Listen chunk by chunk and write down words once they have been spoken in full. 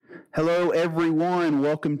Hello, everyone.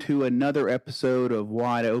 Welcome to another episode of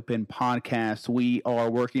Wide Open Podcast. We are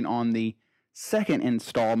working on the second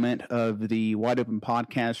installment of the Wide Open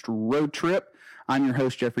Podcast road trip. I'm your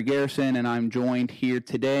host, Jeffrey Garrison, and I'm joined here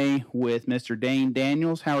today with Mr. Dane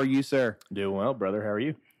Daniels. How are you, sir? Doing well, brother. How are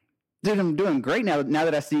you? Dude, I'm doing great now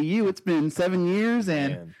that I see you. It's been 7 years,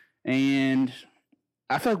 and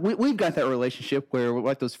I feel like we've got that relationship where we're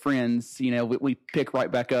like those friends, we pick right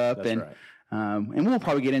back up. That's right. And we'll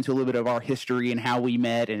probably get into a little bit of our history and how we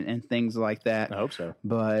met and things like that. I hope so.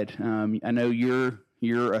 But I know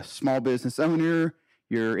you're a small business owner.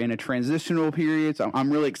 You're in a transitional period. So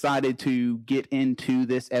I'm really excited to get into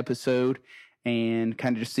this episode and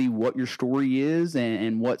kind of just see what your story is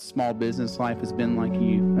and what small business life has been like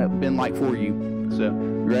for you. So,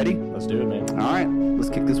 you ready? Let's do it, man. All right, let's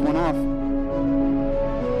kick this one off.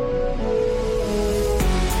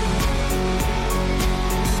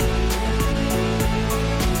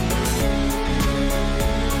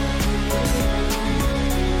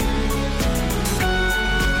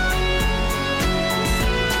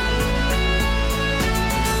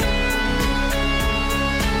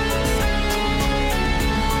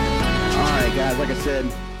 Guys, like I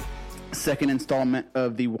said, second installment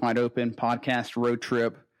of the Wide Open Podcast road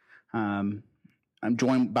trip. I'm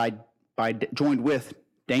joined with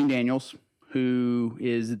Dane Daniels, who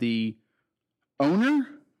is the owner.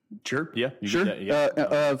 Sure. Yeah. Of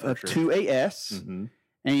 2AS. Mm-hmm.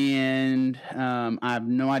 And I have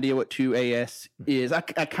no idea what 2AS is. I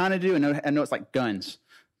kind of do. I know it's like guns.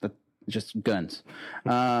 Just guns.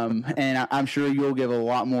 And I'm sure you'll give a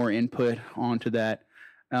lot more input onto that.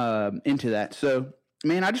 Into that. So,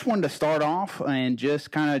 man, I just wanted to start off and just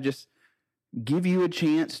give you a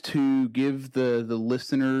chance to give the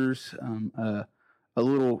listeners a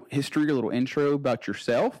little history, a little intro about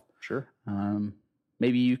yourself. Sure.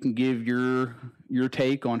 Maybe you can give your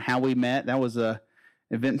take on how we met. That was a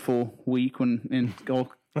eventful week in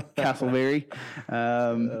Castleberry.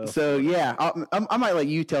 So yeah, I might let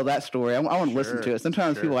you tell that story. I want to listen to it.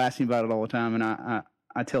 Sometimes people ask me about it all the time, and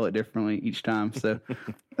I tell it differently each time, so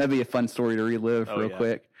that'd be a fun story to relive real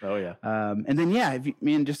quick. Oh yeah. And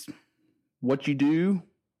then just what you do,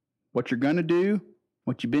 what you're gonna do,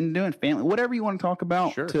 what you've been doing, family, whatever you want to talk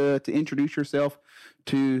about to introduce yourself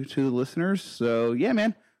to the listeners. So yeah,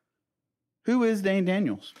 man, who is Dane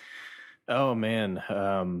Daniels? Oh man,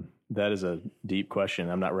 that is a deep question.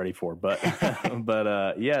 I'm not ready for, but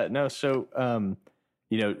yeah, no. So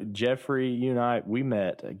Jeffrey, you and I, we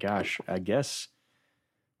met. Gosh, I guess.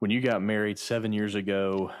 When you got married 7 years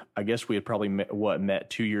ago, I guess we had probably met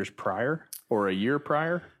 2 years prior or a year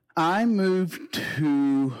prior? I moved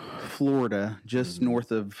to Florida, just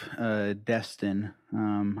north of Destin.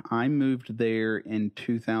 I moved there in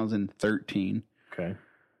 2013. Okay.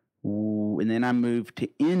 And then I moved to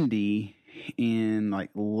Indy in like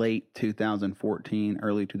late 2014,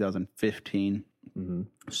 early 2015. Mm-hmm.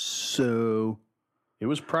 So it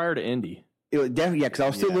was prior to Indy. It was definitely, because I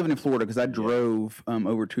was still living in Florida because I drove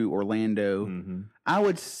over to Orlando. Mm-hmm. I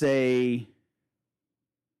would say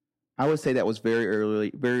that was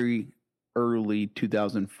very early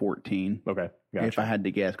 2014. Okay, gotcha. If I had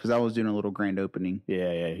to guess, because I was doing a little grand opening.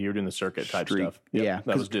 Yeah, you were doing the circuit type stuff. Yep. Yeah,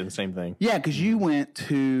 I was doing the same thing. Yeah, because you went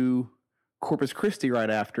to Corpus Christi right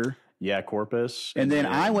after. Yeah, Corpus. And then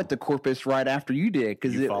I went to Corpus right after you did.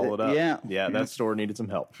 Because you followed up. Yeah. That store needed some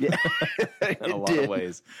help. Yeah. In a lot of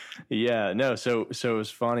ways. Yeah, no, so it was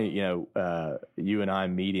funny, you and I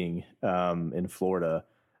meeting in Florida.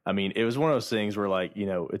 I mean, it was one of those things where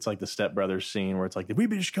it's like the Step Brothers scene where it's like, did we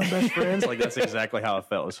just become best friends? Like, that's exactly how it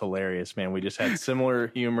felt. It was hilarious, man. We just had similar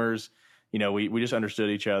humors. We just understood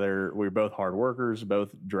each other. We were both hard workers, both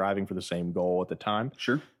driving for the same goal at the time.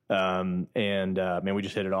 Sure. Man, we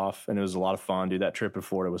just hit it off, and it was a lot of fun, dude. That trip to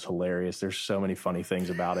Florida was hilarious. There's so many funny things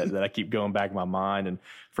about it that I keep going back in my mind. And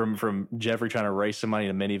from Jeffrey trying to race somebody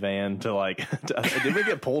in a minivan to did we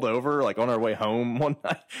get pulled over on our way home one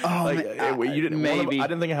night? Oh, you didn't. Maybe I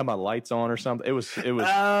didn't think I had my lights on or something. It was.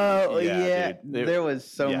 Oh yeah, dude. There was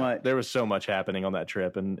so much. There was so much happening on that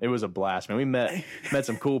trip, and it was a blast, man. We met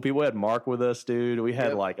some cool people. We had Mark with us, dude. We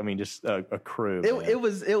had just a crew. It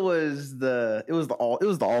was the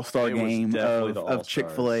all-star game of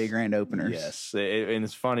Chick-fil-A grand openers. Yes, and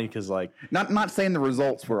it's funny because not saying the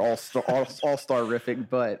results were all-star-rific,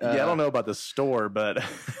 but I don't know about the store, but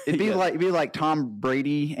it'd be like Tom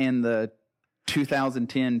Brady and the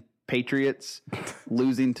 2010 Patriots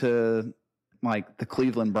losing to like the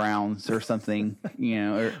Cleveland Browns or something,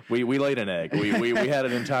 or we laid an egg. We had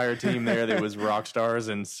an entire team there that was rock stars,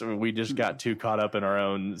 and so we just got too caught up in our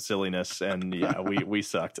own silliness, and we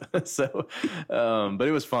sucked. So, but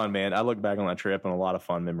it was fun, man. I look back on that trip and a lot of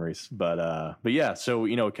fun memories. But yeah, so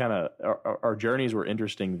kind of our journeys were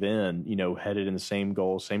interesting then. Headed in the same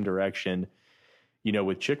goal, same direction.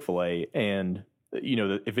 With Chick-fil-A, and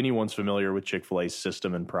if anyone's familiar with Chick-fil-A's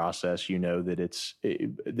system and process, that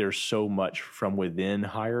there's so much from within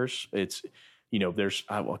hires. It's, there's,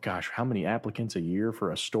 how many applicants a year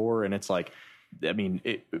for a store? And it's like,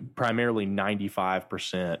 primarily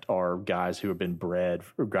 95% are guys who have been bred,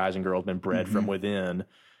 or guys and girls been bred from within,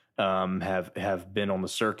 have been on the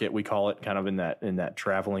circuit. We call it, kind of in that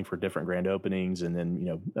traveling for different grand openings, and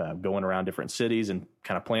then, going around different cities and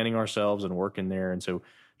kind of planning ourselves and working there. And so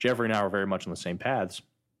Jeffrey and I were very much on the same paths,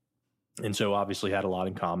 and so obviously had a lot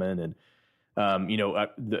in common.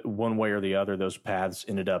 And one way or the other, those paths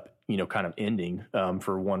ended up kind of ending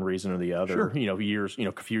for one reason or the other. Sure.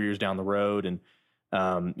 A few years down the road, and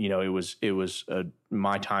it was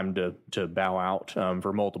my time to bow out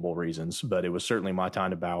for multiple reasons, but it was certainly my time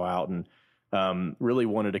to bow out, and really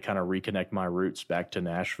wanted to kind of reconnect my roots back to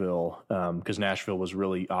Nashville, because Nashville was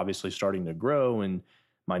really obviously starting to grow, and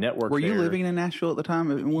my network. Were you living in Nashville at the time?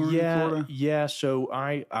 When we were in Florida? Yeah. So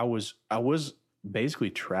I was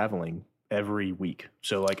basically traveling every week.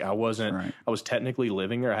 So like I was technically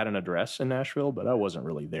living there. I had an address in Nashville, but I wasn't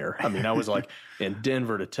really there. I was like in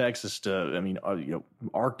Denver to Texas to,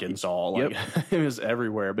 Arkansas, like it was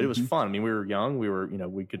everywhere, but it was fun. We were young,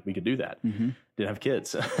 we could do that. Didn't have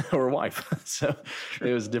kids or a wife. So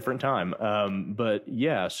it was a different time. But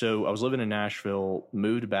yeah, so I was living in Nashville,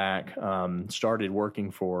 moved back, started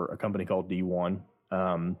working for a company called D1.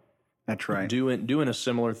 That's right. Doing a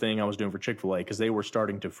similar thing I was doing for Chick-fil-A, because they were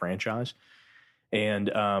starting to franchise. And,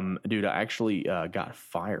 dude, I actually got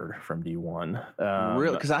fired from D1.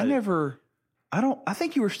 Really? Because I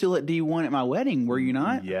think you were still at D1 at my wedding, were you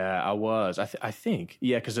not? Yeah, I was. I think.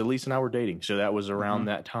 Yeah, because Elise and I were dating. So that was around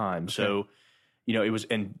that time. Okay. So,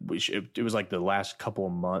 it was like the last couple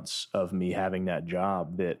of months of me having that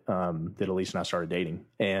job that Elise and I started dating.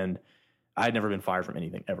 And I had never been fired from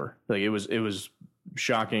anything ever. Like it was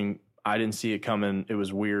shocking. I didn't see it coming. It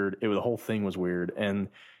was weird. The whole thing was weird. And,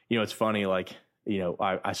 it's funny, like,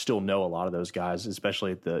 I still know a lot of those guys,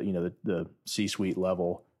 especially at the C-suite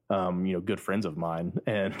level, good friends of mine.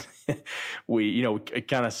 And we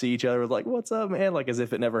kind of see each other with like, what's up, man? Like as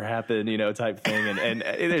if it never happened, type thing. And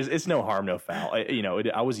it's no harm, no foul.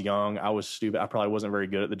 I was young. I was stupid. I probably wasn't very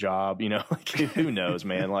good at the job, like who knows,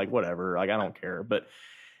 man, like whatever, like I don't care. But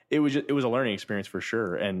it was a learning experience for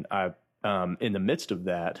sure. And in the midst of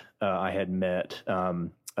that, I had met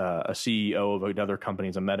a CEO of another company,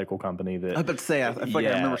 it's a medical company that I was about to say, I feel like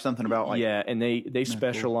I remember something about like and they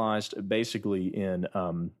specialized basically in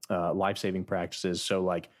life-saving practices. So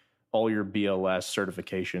like all your BLS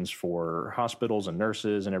certifications for hospitals and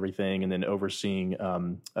nurses and everything, and then overseeing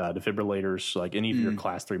defibrillators, like any of your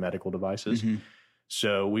class 3 medical devices.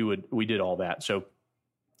 So we did all that. So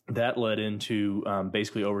that led into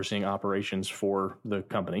basically overseeing operations for the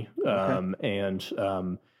company. And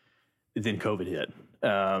then COVID hit.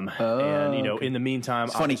 And in the meantime,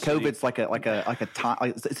 it's funny. COVID's like a time.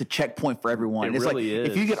 It's a checkpoint for everyone. It's really like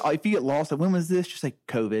is. If you get lost, like, when was this? Just like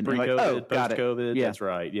COVID. Pre-COVID, post-COVID. Yeah. That's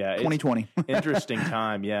right. Yeah. 2020. Interesting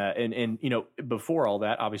time. Yeah. And before all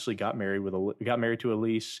that, obviously got married to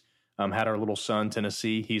Elise. Had our little son,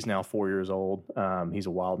 Tennessee. He's now 4 years old. He's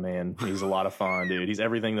a wild man. He's a lot of fun, dude. He's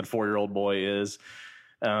everything that a 4-year-old boy is.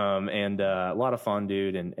 And a lot of fun,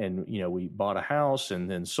 dude. And we bought a house and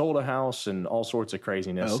then sold a house and all sorts of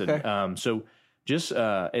craziness. Okay. And so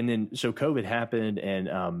COVID happened,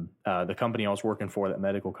 and the company I was working for, that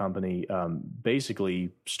medical company, basically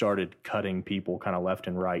started cutting people kind of left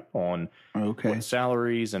and right on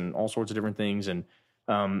salaries and all sorts of different things. And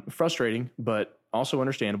frustrating, but also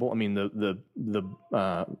understandable. I mean, the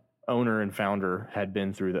owner and founder had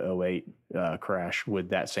been through the 2008 crash with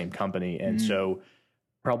that same company. And so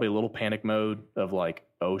probably a little panic mode of like,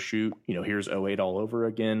 oh shoot, here's 2008 all over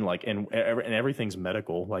again. Like, and everything's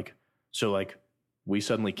medical. Like, so like we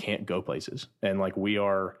suddenly can't go places. And like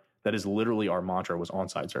that is literally our mantra, was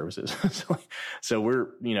on-site services. So we're,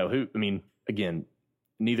 again,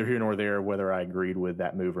 neither here nor there whether I agreed with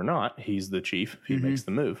that move or not. He's the chief. He makes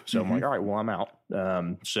the move. So I'm like, all right, well, I'm out.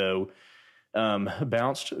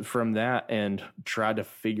 Bounced from that and tried to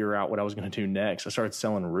figure out what I was going to do next. I started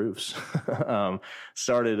selling roofs. I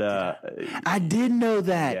did know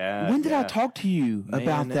that. Yeah, when did I talk to you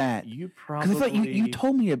about that? You probably... Because I thought you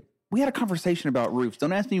told me we had a conversation about roofs.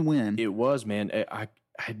 Don't ask me when. It was, man.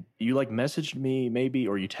 you like messaged me maybe,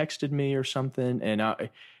 or you texted me or something. And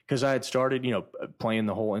because I had started, playing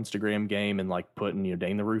the whole Instagram game and like putting,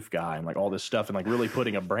 Dane the Roof Guy and like all this stuff and like really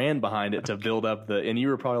putting a brand behind it to build up and you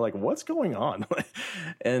were probably like, what's going on?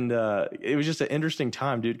 And it was just an interesting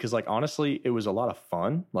time, dude. Cause like, honestly, it was a lot of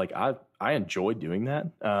fun. Like I enjoyed doing that.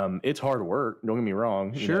 It's hard work. Don't get me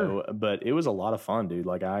wrong, sure. But it was a lot of fun, dude.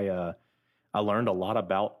 Like I learned a lot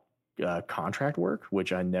about contract work,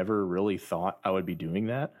 which I never really thought I would be doing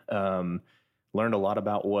that. Learned a lot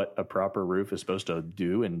about what a proper roof is supposed to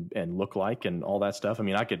do and look like and all that stuff. I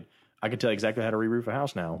mean, I could tell you exactly how to re-roof a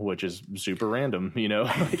house now, which is super random,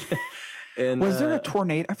 And was there a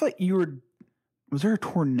tornado? I feel like was there a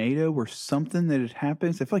tornado or something that had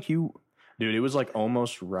happened? I feel like dude, it was like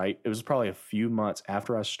almost right. It was probably a few months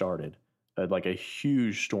after I started, like a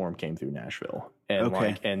huge storm came through Nashville. And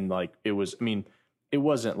it was, I mean, it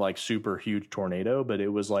wasn't like super huge tornado, but it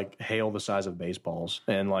was like hail the size of baseballs.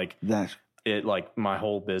 And like my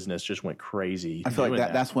whole business just went crazy. I feel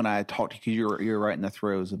like that's when I talked to you because you're right in the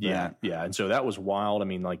throes of that. Yeah. And so that was wild. I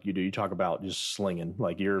mean, like you talk about just slinging,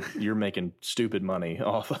 like you're making stupid money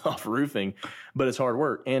off roofing, but it's hard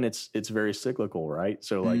work and it's very cyclical, right?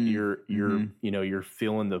 So like you're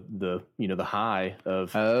feeling the high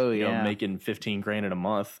of making $15,000 in a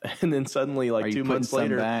month, and then suddenly like 2 months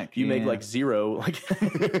later you make like zero. Like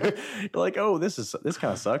you're like, oh, this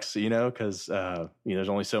kind of sucks, because there's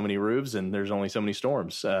only so many roofs and there's only so many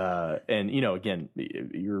storms. And again,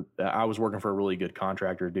 I was working for a really good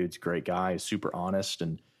contractor. Dude's a great guy, super honest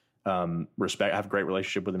and respect. I have a great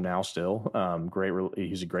relationship with him now still.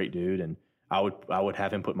 He's a great dude. And I would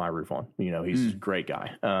have him put my roof on, he's a great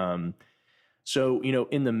guy. So,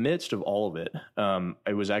 in the midst of all of it,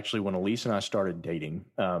 it was actually when Elise and I started dating.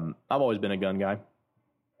 I've always been a gun guy.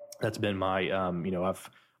 That's been my, I've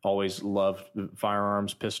always loved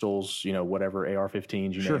firearms, pistols, whatever,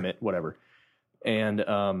 AR-15s, you name it, whatever. And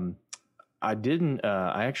I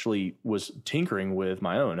actually was tinkering with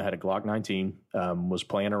my own. I had a Glock 19, was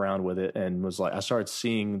playing around with it and was like, I started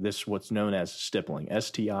seeing what's known as stippling,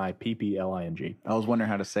 STIPPLING. I was wondering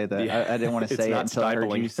how to say that. I didn't want to say it until I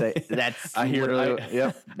heard you say it. That's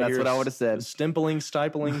that's what I would have said. Stimpling,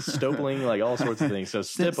 stipling, like all sorts of things. So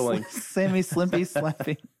stippling. Sammy, Slimpy,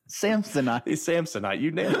 Slappy. Samsonite,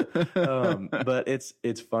 you nailed it. But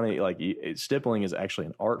it's funny. Like stippling is actually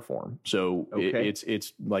an art form. So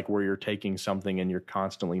it's like where you're taking something and you're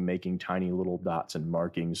constantly making tiny little dots and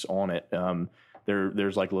markings on it.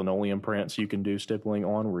 There's like linoleum prints you can do stippling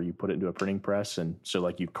on where you put it into a printing press, and so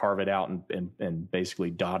like you carve it out and basically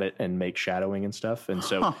dot it and make shadowing and stuff. And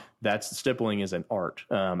so that's stippling is an art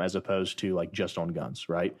as opposed to like just on guns,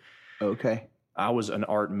 right? Okay. I was an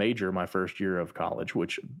art major my first year of college,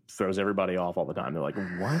 which throws everybody off all the time. They're like,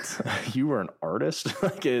 what? You were an artist?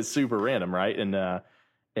 Like it's super random. Right. I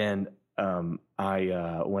went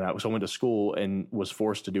to school and was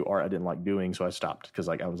forced to do art I didn't like doing. So I stopped because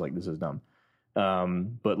I was like, this is dumb.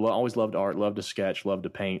 But always loved art, loved to sketch, loved to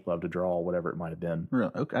paint, loved to draw, whatever it might've been.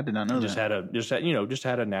 Really? Okay. I did not know that. Just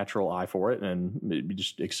had a natural eye for it and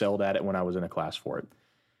just excelled at it when I was in a class for it.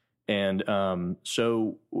 And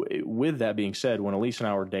so with that being said, when Elise and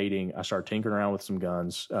I were dating, I started tinkering around with some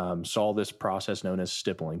guns, saw this process known as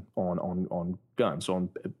stippling on guns, on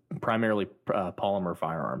primarily polymer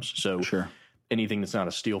firearms. So anything that's not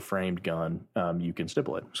a steel framed gun, you can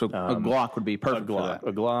stipple it. So a Glock would be perfect for that.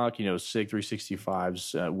 A Glock, SIG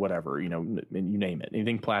 365s, whatever, you name it,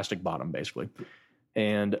 anything plastic bottom basically.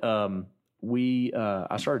 And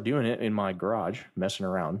I started doing it in my garage, messing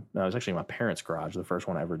around. It was actually my parents' garage, the first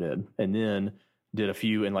one I ever did. And then did a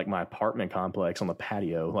few in like my apartment complex on the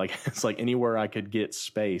patio. Like it's like anywhere I could get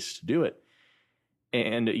space to do it.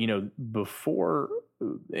 And,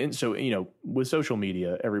 with social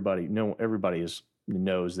media, everybody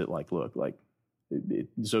knows that look,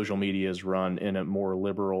 social media is run in a more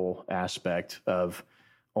liberal aspect of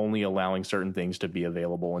only allowing certain things to be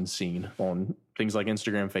available and seen on things like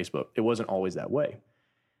Instagram, Facebook. It wasn't always that way.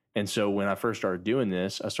 And so when I first started doing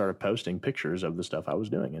this, I started posting pictures of the stuff I was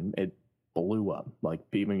doing, and it blew up. Like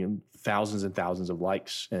people, thousands and thousands of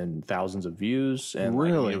likes and thousands of views. And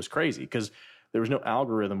it was crazy because there was no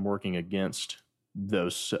algorithm working against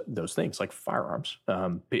those things like firearms.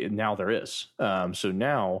 Now there is. So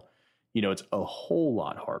now, it's a whole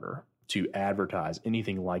lot harder to advertise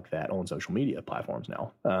anything like that on social media platforms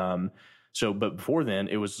now. But before then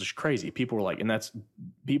it was just crazy. People were like, and that's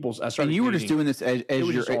people's, I started. And you were just doing this as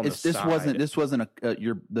your, this wasn't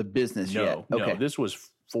the business yet. No, this was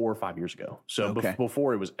 4 or 5 years ago. So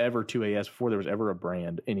before it was ever 2AS, before there was ever a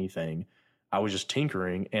brand, anything, I was just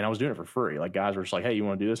tinkering and I was doing it for free. Like guys were just like, hey, you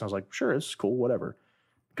want to do this? And I was like, sure, it's cool, whatever.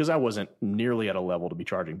 because I wasn't nearly at a level to be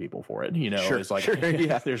charging people for it. It's like,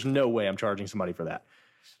 yeah. There's no way I'm charging somebody for that.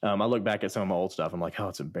 I look back at some of my old stuff. I'm like, oh,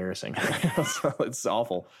 it's embarrassing. It's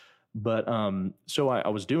awful. But so I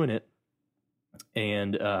was doing it,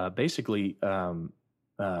 and basically the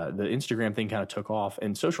Instagram thing kind of took off,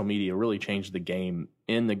 and social media really changed the game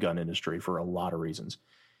in the gun industry for a lot of reasons.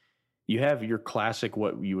 You have your classic,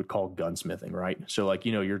 what you would call gunsmithing, right? So like,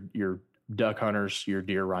 your duck hunters, your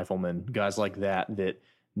deer riflemen, guys like that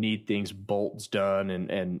need things, bolts done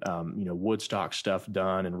and wood stock stuff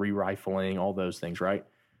done and re-rifling, all those things, right?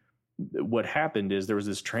 What happened is there was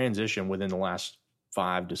this transition within the last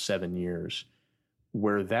 5 to 7 years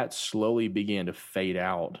where that slowly began to fade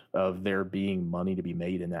out of there being money to be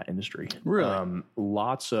made in that industry. Really?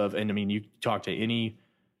 You talk to any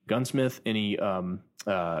gunsmith, any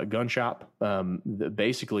gun shop,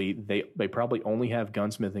 basically they probably only have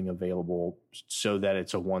gunsmithing available so that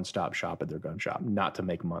it's a one-stop shop at their gun shop, not to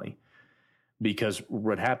make money. Because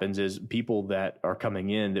what happens is people that are coming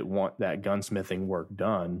in that want that gunsmithing work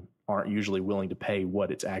done aren't usually willing to pay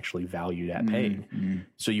what it's actually valued at paying. Mm-hmm.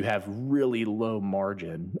 So you have really low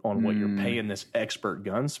margin on what you're paying this expert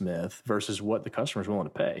gunsmith versus what the customer's willing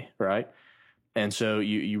to pay, right? And so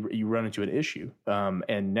you run into an issue.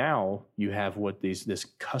 And now you have this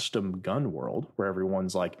custom gun world where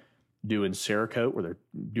everyone's like doing Cerakote, where they're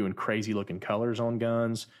doing crazy looking colors on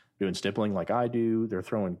guns, doing stippling like I do. They're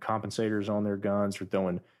throwing compensators on their guns. They're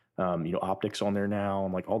throwing optics on there now,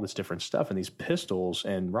 and like all this different stuff. And these pistols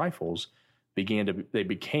and rifles became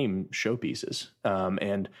showpieces,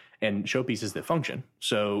 and showpieces that function.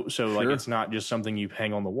 So like it's not just something you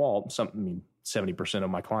hang on the wall. 70% of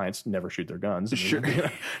my clients never shoot their guns.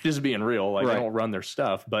 Just being real, like, right. They don't run their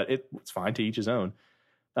stuff, but it's fine, to each his own.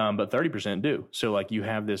 But 30% do. So like you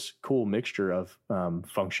have this cool mixture of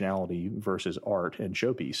functionality versus art and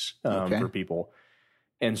showpiece for people.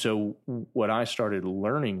 And so what I started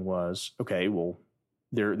learning was, okay, well,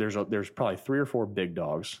 there's probably 3 or 4 big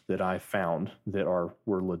dogs that I found that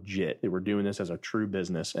were legit. They were doing this as a true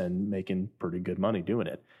business and making pretty good money doing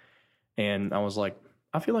it. And I was like,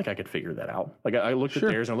 I feel like I could figure that out. Like I looked at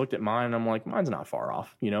theirs and I looked at mine, and I'm like, mine's not far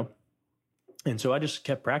off, And so I just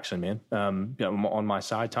kept practicing, man, on my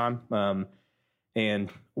side time.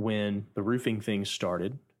 And when the roofing thing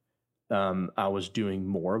started, I was doing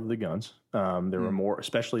more of the guns. There were more,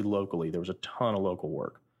 especially locally. There was a ton of local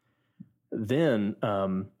work. Then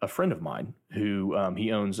a friend of mine who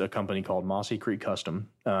he owns a company called Mossy Creek Custom,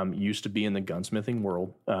 used to be in the gunsmithing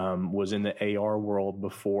world, was in the AR world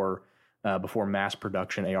before mass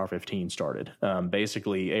production AR-15 started.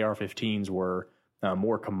 Basically, AR-15s were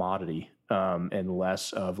more commodity and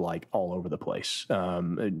less of like all over the place,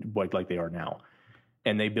 like they are now.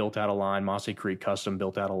 And they built out a line. Mossy Creek Custom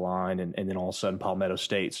built out a line, and then all of a sudden Palmetto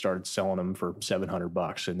State started selling them for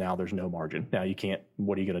 $700, and now there's no margin. Now you can't.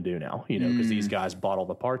 What are you going to do now? Because these guys bought all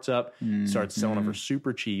the parts up, started selling them for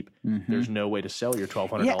super cheap. There's no way to sell your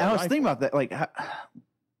 $1,200. Yeah, I was thinking about that. Like,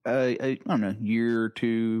 I don't know, year or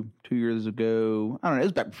 2 years ago. I don't know. It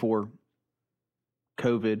was back before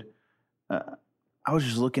COVID. I was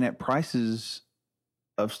just looking at prices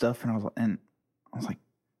of stuff, and I was like,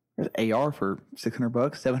 there's AR for $600,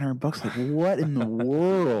 $700. Like, what in the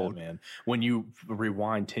world, man? When you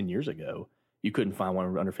rewind 10 years ago, you couldn't find one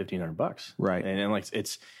under $1,500, right? And like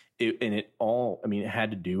it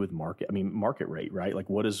had to do with market rate, right? Like,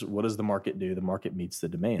 what does the market do? The market meets the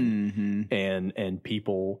demand, and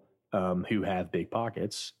people who have big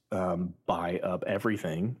pockets buy up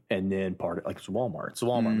everything, and then it's Walmart. It's a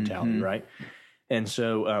Walmart mentality, right? And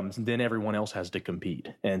so then everyone else has to compete.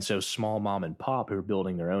 And so small mom and pop who are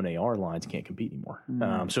building their own AR lines can't compete anymore.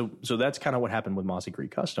 So that's kind of what happened with Mossy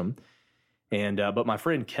Creek Custom. And but my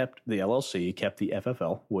friend kept the LLC, kept the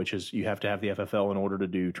FFL, which is you have to have the FFL in order to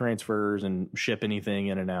do transfers and ship anything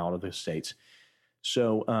in and out of the States.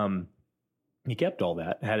 So he kept all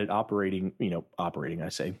that, had it operating, I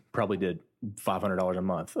say, probably did $500 a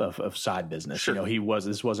month of side business. Sure.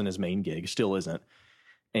 This wasn't his main gig, still isn't.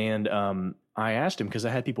 And I asked him, because I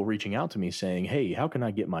had people reaching out to me saying, hey, how can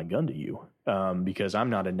I get my gun to you? Because I'm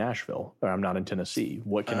not in Nashville, or I'm not in Tennessee.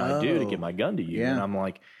 What can I do to get my gun to you? Yeah. And I'm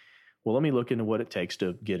like, well, let me look into what it takes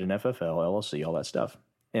to get an FFL, LLC, all that stuff.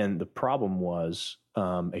 And the problem was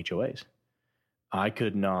HOAs. I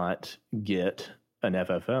could not get an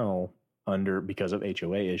FFL because of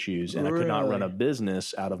HOA issues, and I could not run a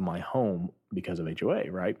business out of my home because of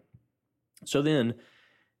HOA, right? So then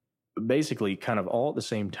basically kind of all at the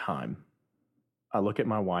same time, I look at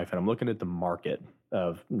my wife and I'm looking at the market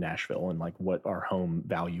of Nashville and like what our home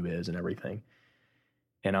value is and everything.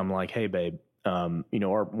 And I'm like, hey, babe, one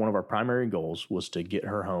of our primary goals was to get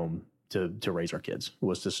her home to raise our kids,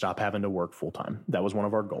 was to stop having to work full time. That was one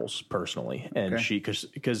of our goals personally. And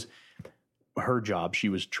because her job, she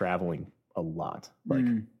was traveling a lot. Like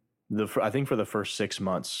I think for the first 6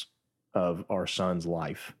 months of our son's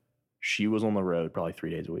life, she was on the road probably 3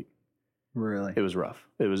 days a week. Really? It was rough.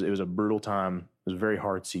 It was a brutal time. It was a very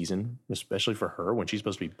hard season, especially for her when she's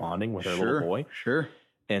supposed to be bonding with her little boy. Sure.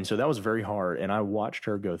 And so that was very hard. And I watched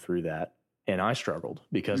her go through that, and I struggled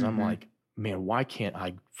because I'm like, man, why can't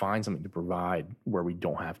I find something to provide where we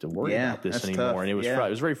don't have to worry about this anymore? Tough. And it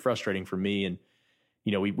was very frustrating for me. And,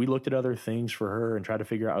 you know, we looked at other things for her and tried to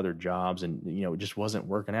figure out other jobs, and, you know, it just wasn't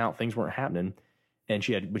working out. Things weren't happening. And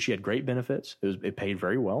she had great benefits. It paid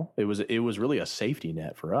very well. It was really a safety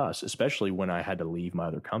net for us, especially when I had to leave my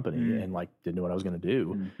other company and like didn't know what I was going to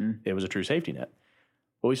do. It was a true safety net.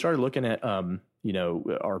 Well, we started looking at, you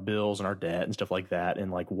know, our bills and our debt and stuff like that,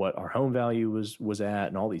 and like what our home value was at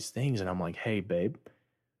and all these things. And I'm like, hey, babe,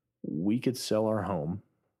 we could sell our home.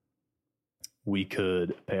 We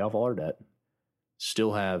could pay off all our debt,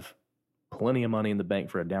 still have plenty of money in the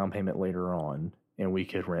bank for a down payment later on, and we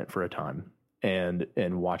could rent for a time and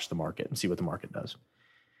watch the market and see what the market does.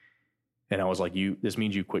 And I was like, this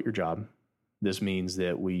means you quit your job. This means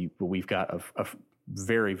that we've got a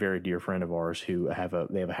very, very dear friend of ours who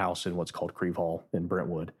they have a house in what's called Creve Hall in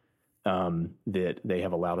Brentwood, that they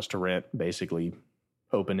have allowed us to rent, basically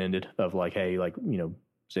open-ended, of like, hey, like, you know,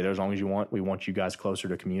 stay there as long as you want. We want you guys closer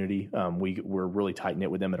to community. We're really tight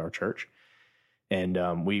knit with them at our church.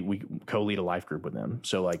 And we co-lead a life group with them.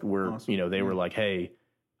 So like awesome. You know, they were like, hey,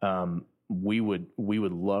 we would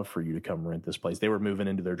love for you to come rent this place. They were moving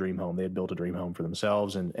into their dream home. They had built a dream home for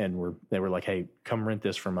themselves, and they were like, hey, come rent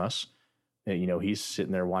this from us. And, you know, he's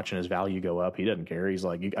sitting there watching his value go up. He doesn't care. He's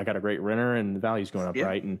like, I got a great renter and the value's going up.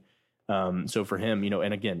 Right. And so for him, you know,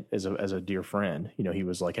 and again, as a dear friend, you know, he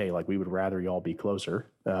was like, hey, like we would rather y'all be closer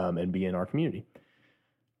and be in our community.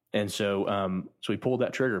 And so we pulled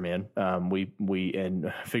that trigger, man. We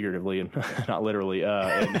and figuratively and not literally,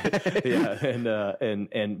 but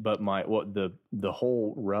the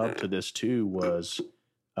whole rub to this too was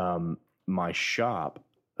my shop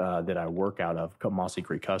that I work out of, Mossy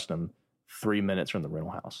Creek Custom, 3 minutes from the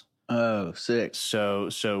rental house. Oh, sick.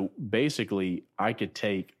 So basically, I could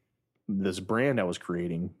take this brand I was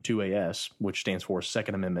creating, 2AS, which stands for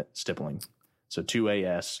Second Amendment Stippling. So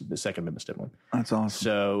 2AS, the Second Amendment Stippling. That's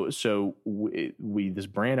awesome. So this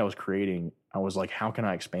brand I was creating, I was like, how can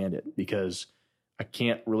I expand it? Because I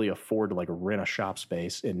can't really afford to like rent a shop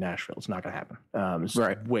space in Nashville. It's not going to happen. It's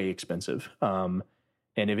way expensive.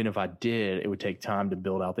 And even if I did, it would take time to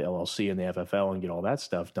build out the LLC and the FFL and get all that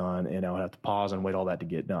stuff done. And I would have to pause and wait all that to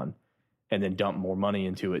get done and then dump more money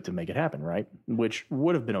into it to make it happen. Right. Which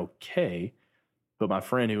would have been okay. But my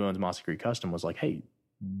friend who owns Mossy Creek Custom was like, hey,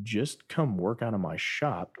 just come work out of my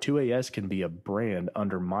shop. 2AS can be a brand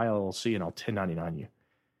under my LLC and I'll 1099 you.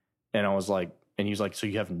 And I was like, and he was like, so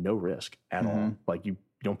you have no risk at all. Like you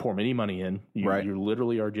don't pour any money in. You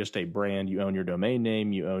literally are just a brand. You own your domain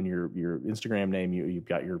name. You own your Instagram name. You've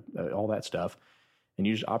got your all that stuff, and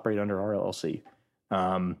you just operate under our LLC.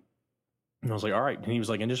 And I was like, all right. And he was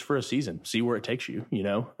like, and just for a season, see where it takes you, you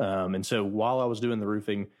know? And so while I was doing the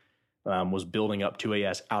roofing, was building up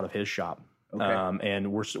 2AS out of his shop. Okay.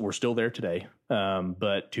 And we're still there today.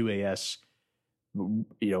 But 2AS, you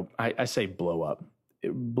know, I say blow up.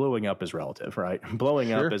 Blowing up is relative, right?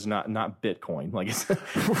 Blowing up is not Bitcoin. Like, it's,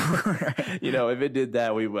 you know, if it did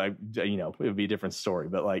that, you know, it would be a different story.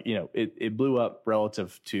 But like, you know, it blew up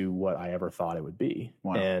relative to what I ever thought it would be.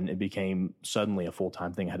 Wow. And it became suddenly a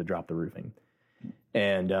full-time thing. I had to drop the roofing.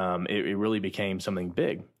 And it really became something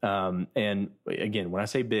big. And again, when I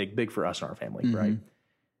say big for us and our family, right?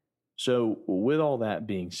 So with all that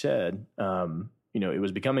being said, you know, it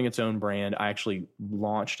was becoming its own brand. I actually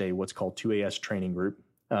launched what's called 2AS Training Group.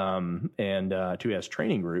 And 2AS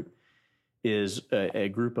Training Group is a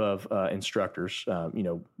group of instructors, you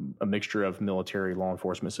know, a mixture of military, law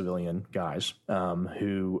enforcement, civilian guys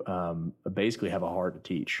who basically have a heart to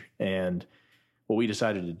teach. And what we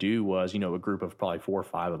decided to do was, you know, a group of probably 4 or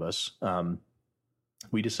 5 of us,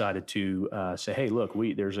 we decided to say, hey, look,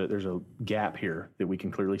 there's a gap here that we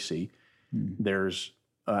can clearly see. There's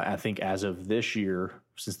I think as of this year,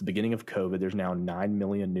 since the beginning of COVID, there's now 9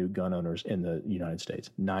 million new gun owners in the United States.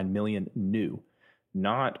 9 million new.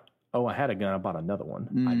 Not, oh, I had a gun, I bought another one.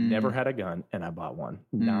 I never had a gun, and I bought one.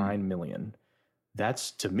 9 million.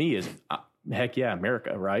 That's, to me, is, heck yeah,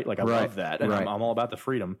 America, right? Like, I love that. And I'm all about the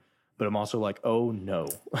freedom. but I'm also like, oh no.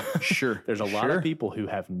 Sure. There's a lot of people who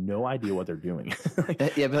have no idea what they're doing.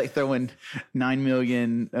 Yeah, but like throwing 9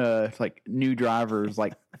 million like new drivers,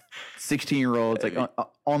 like 16-year-olds, like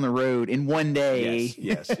on the road in one day.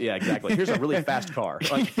 Yes. Yeah, exactly. Here's a really fast car.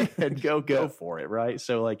 Like, go for it, right?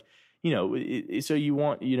 So like, you know, so you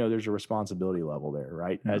want, you know, there's a responsibility level there,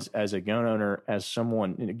 right? As a gun owner, as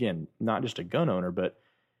someone, and again, not just a gun owner, but,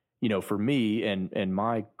 you know, for me and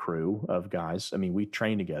my crew of guys, I mean, we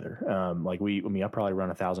train together. I probably run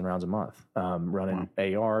 1,000 rounds a month, running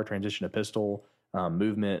AR, transition to pistol,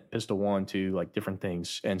 movement, pistol 1, 2, like different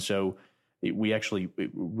things. And so we actually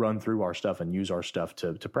run through our stuff and use our stuff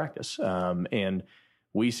to practice. And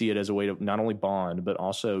we see it as a way to not only bond, but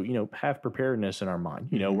also, you know, have preparedness in our mind.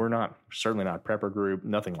 You know, we're certainly not a prepper group,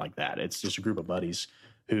 nothing like that. It's just a group of buddies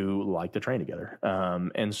who like to train together.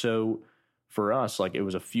 And so for us, like it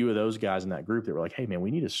was a few of those guys in that group that were like, hey man,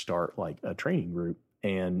 we need to start like a training group.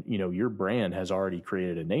 And, you know, your brand has already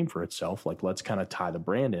created a name for itself. Like, let's kind of tie the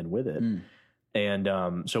brand in with it.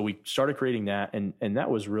 And so we started creating that. And that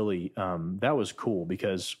was really, that was cool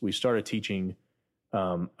because we started teaching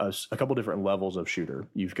a couple different levels of shooter.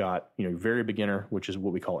 You've got, you know, very beginner, which is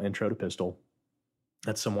what we call intro to pistol.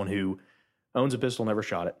 That's someone who owns a pistol, never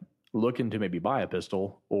shot it, looking to maybe buy a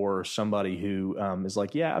pistol, or somebody who is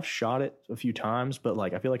like, yeah, I've shot it a few times, but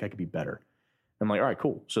like, I feel like I could be better. I'm like, all right,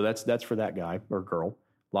 cool. So that's for that guy or girl.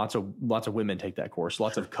 Lots of women take that course.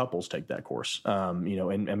 Lots of couples take that course. You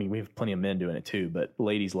know, and I mean, we have plenty of men doing it too, but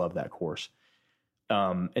ladies love that course.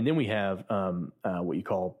 And then we have what you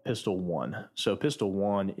call Pistol 1. So Pistol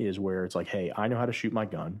 1 is where it's like, hey, I know how to shoot my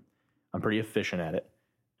gun. I'm pretty efficient at it.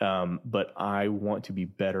 But I want to be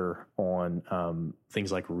better on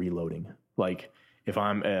things like reloading. Like if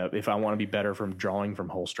I want to be better from drawing from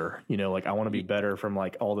holster, you know, like I want to be better from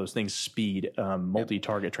like all those things, speed,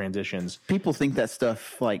 multi-target transitions. People think that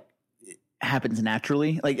stuff like happens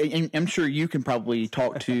naturally. Like I'm sure you can probably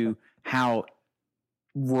talk to how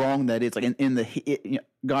wrong that is. Like in the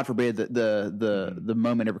God forbid that the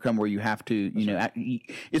moment ever come where you have to, you know,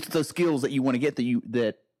 it's those skills that you want to get that you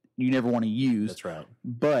never want to use. That's right.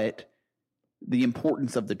 But the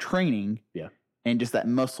importance of the training, and just that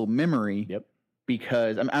muscle memory,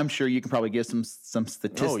 because I'm sure you can probably give some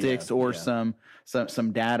statistics or some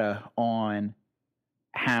data on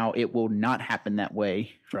how it will not happen that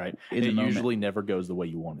way. Right. It usually never goes the way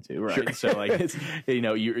you want it to. Right. Sure. So like, it's, you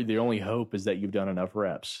know, the only hope is that you've done enough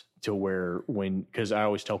reps to where because I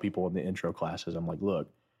always tell people in the intro classes, I'm like, look,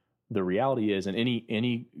 the reality is, and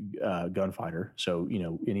any gunfighter, so, you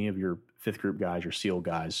know, any of your 5th group guys, your SEAL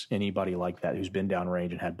guys, anybody like that who's been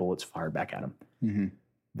downrange and had bullets fired back at them,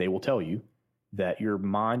 they will tell you that your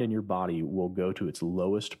mind and your body will go to its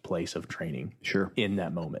lowest place of training in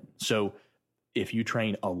that moment. So if you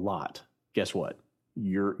train a lot, guess what?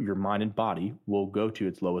 Your mind and body will go to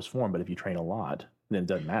its lowest form. But if you train a lot, then it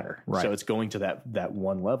doesn't matter. Right. So it's going to that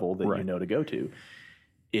one level that you know to go to.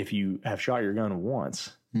 If you have shot your gun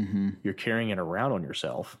once, you're carrying it around on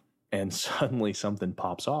yourself, and suddenly something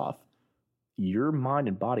pops off, your mind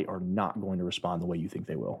and body are not going to respond the way you think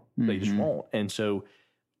they will. They just won't. And so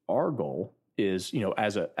our goal is, you know,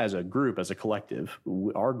 as a group, as a collective,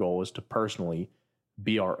 our goal is to personally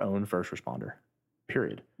be our own first responder,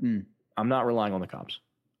 period. I'm not relying on the cops.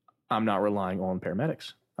 I'm not relying on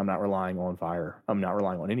paramedics. I'm not relying on fire. I'm not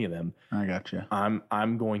relying on any of them. I got you.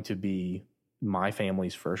 I'm going to be my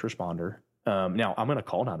family's first responder. Now I'm going to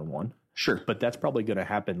call 911. Sure. But that's probably going to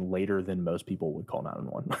happen later than most people would call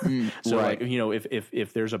 911. So like, you know,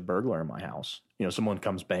 if there's a burglar in my house, you know, someone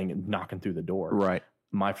comes banging, knocking through the door. Right.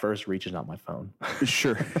 My first reach is not my phone.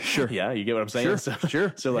 Sure. Yeah. You get what I'm saying?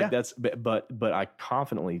 So like that's, but I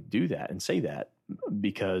confidently do that and say that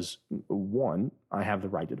because 1, I have the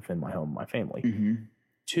right to defend my home, my family.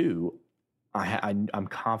 2, I'm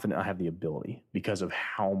confident I have the ability because of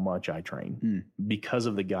how much I train, because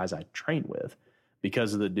of the guys I train with,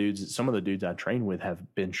 because of the dudes. Some of the dudes I train with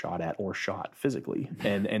have been shot at or shot physically,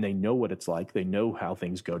 and they know what it's like. They know how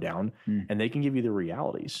things go down, and they can give you the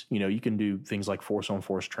realities. You know, you can do things like force on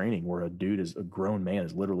force training where a grown man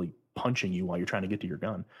is literally punching you while you're trying to get to your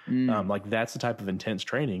gun. Like that's the type of intense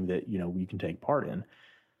training that, you know, you can take part in.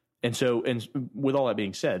 And so, and with all that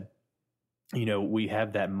being said, you know, we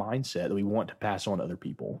have that mindset that we want to pass on to other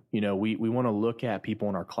people. You know, we want to look at people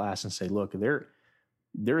in our class and say, look,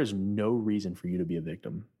 there is no reason for you to be a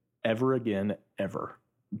victim ever again, ever,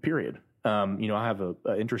 period. You know, I have an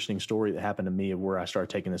interesting story that happened to me of where I started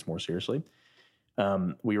taking this more seriously.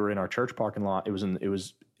 We were in our church parking lot. It was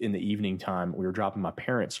in the evening time. We were dropping my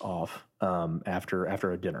parents off after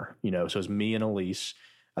a dinner, you know, so it was me and Elise.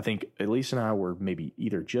 I think Elise and I were maybe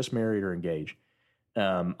either just married or engaged.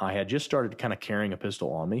 I had just started kind of carrying a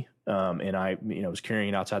pistol on me, and I was carrying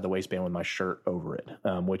it outside the waistband with my shirt over it,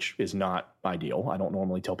 which is not ideal. I don't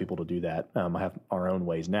normally tell people to do that. I have our own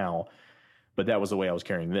ways now, but that was the way I was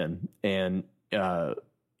carrying then. And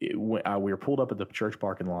we were pulled up at the church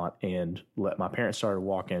parking lot, and my parents started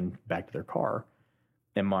walking back to their car.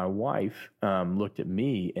 And my wife looked at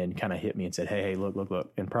me and kind of hit me and said, hey,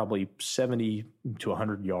 look. And probably 70 to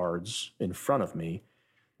 100 yards in front of me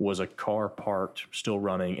was a car parked, still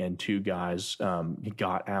running, and two guys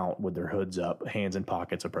got out with their hoods up, hands in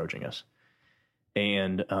pockets, approaching us.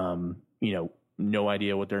 And, no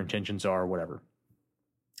idea what their intentions are or whatever.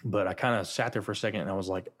 But I kind of sat there for a second, and I was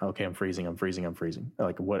like, okay, I'm freezing.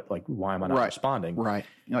 Like, what? Like, why am I not responding? Right.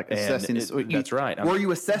 You're like assessing. That's right. Were you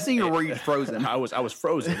assessing or were you frozen? I was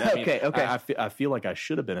frozen. I mean, okay. I feel like I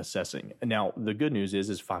should have been assessing. Now, the good news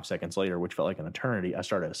is 5 seconds later, which felt like an eternity, I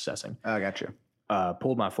started assessing. I got you.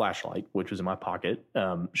 Pulled my flashlight, which was in my pocket,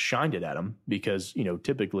 shined it at them because,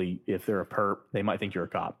 typically if they're a perp, they might think you're a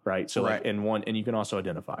cop, right? So right. And you can also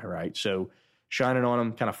identify, right? So shine it on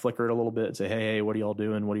them, kind of flicker it a little bit and say, hey, what are y'all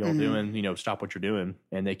doing? What are y'all doing? Stop what you're doing.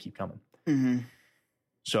 And they keep coming. Mm-hmm.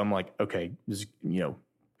 So I'm like, okay, this,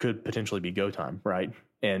 could potentially be go time, right?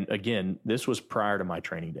 And again, this was prior to my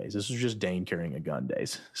training days. This was just Dane carrying a gun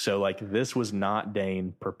days. So like, this was not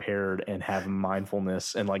Dane prepared and having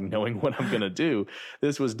mindfulness and like knowing what I'm going to do.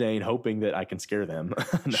 This was Dane hoping that I can scare them.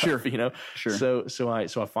 Sure. Sure. So I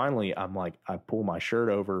finally, I'm like, I pull my shirt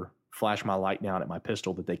over, flash my light down at my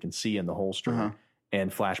pistol that they can see in the holster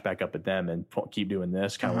and flash back up at them and keep doing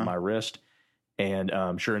this kind of with my wrist. And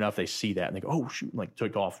sure enough, they see that and they go, oh shoot, like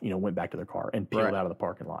took off, went back to their car and peeled out of the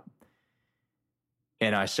parking lot.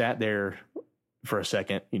 And I sat there for a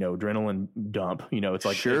second, adrenaline dump, it's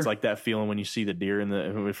like, it's like that feeling when you see the deer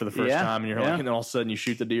for the first time and you're like, and then all of a sudden you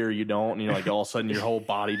shoot the deer, or you don't, and you're like, all of a sudden your whole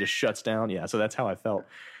body just shuts down. Yeah. So that's how I felt.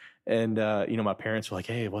 And, my parents were like,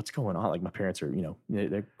 hey, what's going on? Like my parents are,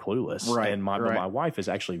 they're clueless. Right. And but my wife is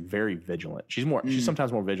actually very vigilant. She's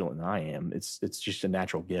sometimes more vigilant than I am. It's just a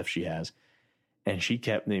natural gift she has. And she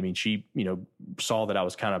saw that I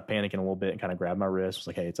was kind of panicking a little bit and kind of grabbed my wrist. Was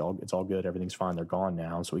like, hey, it's all good. Everything's fine. They're gone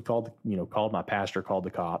now. And so we called my pastor, called the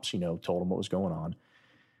cops, told them what was going on.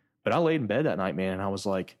 But I laid in bed that night, man. And I was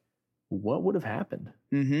like, what would have happened?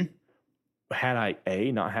 Mm-hmm. Had I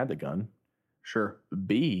A, not had the gun? Sure.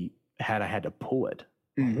 B, had I had to pull it,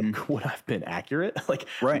 would I have been accurate? Like,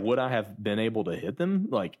 would I have been able to hit them?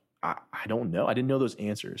 Like, I don't know. I didn't know those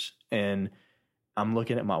answers. And I'm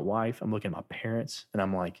looking at my wife, I'm looking at my parents, and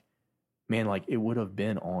I'm like, man, like it would have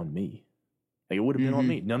been on me. Like it would have been on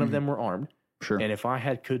me. None of them were armed. Sure. And if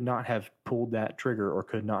I could not have pulled that trigger or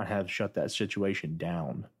could not have shut that situation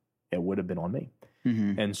down, it would have been on me.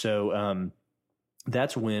 Mm-hmm. And so,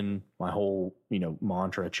 that's when my whole,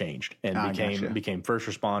 mantra changed and became first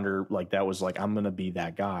responder. Like that was like, I'm going to be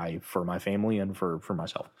that guy for my family and for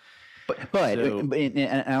myself. But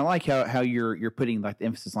and I like how you're putting like the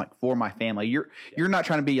emphasis like for my family. You're not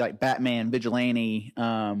trying to be like Batman vigilante,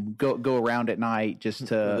 go around at night just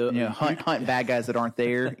to hunt bad guys that aren't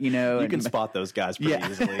there. You can spot those guys pretty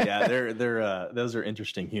easily. Yeah, they're those are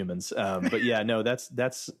interesting humans. But yeah, no,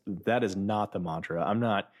 that is not the mantra. I'm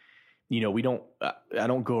not. I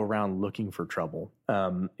don't go around looking for trouble.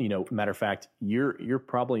 Matter of fact, you're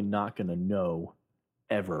probably not going to know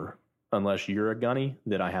ever unless you're a gunny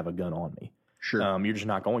that I have a gun on me. Sure. You're just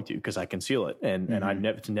not going to, because I conceal it and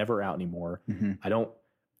it's never out anymore. Mm-hmm. I don't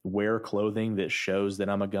wear clothing that shows that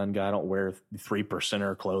I'm a gun guy. I don't wear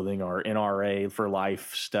 3%er clothing or NRA for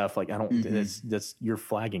life stuff. Like I don't, that's you're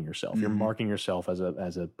flagging yourself. You're marking yourself as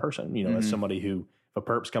a person, as somebody who, if a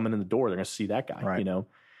perp's coming in the door, they're going to see that guy,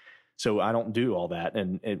 So I don't do all that,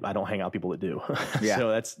 and I don't hang out with people that do. Yeah. So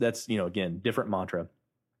that's again, different mantra.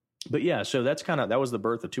 But yeah, so that was the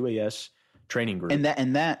birth of 2AS training group.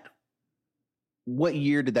 And that what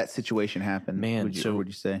year did that situation happen? Man, would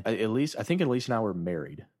you say? I think Elise and I were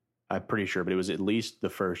married. I'm pretty sure, but it was at least the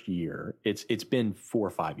first year. It's been 4 or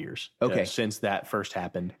 5 years since that first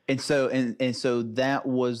happened. And so that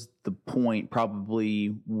was the point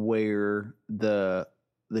probably where the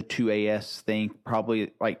 2AS thing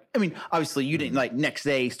probably, like, I mean, obviously you didn't like next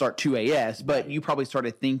day start 2AS, but you probably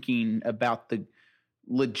started thinking about the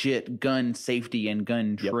legit gun safety and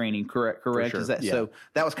gun training. Correct. Sure. Is that so?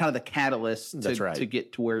 That was kind of the catalyst to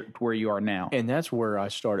get to where you are now. And that's where I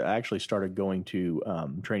actually started going to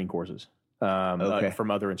training courses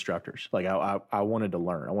from other instructors. Like I wanted to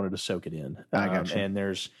learn. I wanted to soak it in. I got you. And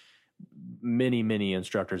there's many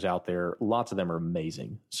instructors out there. Lots of them are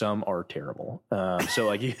amazing. Some are terrible. So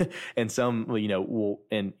like, and some,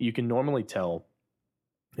 and you can normally tell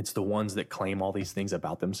it's the ones that claim all these things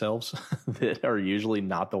about themselves that are usually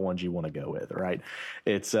not the ones you want to go with, right?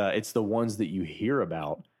 It's the ones that you hear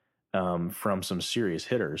about from some serious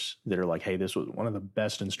hitters that are like, hey, this was one of the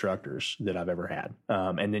best instructors that I've ever had.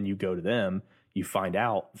 And then you go to them, you find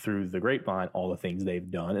out through the grapevine all the things they've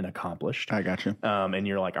done and accomplished. I got you. And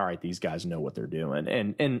you're like, all right, these guys know what they're doing.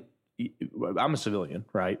 And I'm a civilian,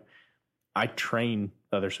 right? I train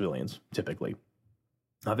other civilians typically.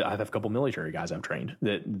 I have a couple military guys I've trained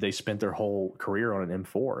that they spent their whole career on an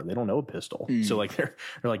M4. They don't know a pistol. So like they're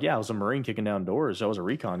like, yeah, I was a Marine kicking down doors. I was a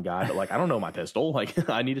recon guy, but like I don't know my pistol. Like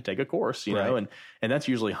I need to take a course, you know, and that's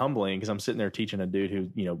usually humbling because I'm sitting there teaching a dude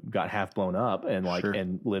who, you know, got half blown up and like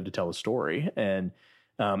and lived to tell the story. And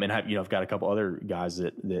I've got a couple other guys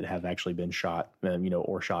that have actually been shot, you know,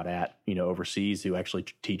 or shot at, you know, overseas who actually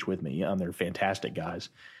teach with me. They're fantastic guys.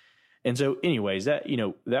 And so anyways, that, you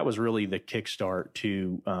know, that was really the kickstart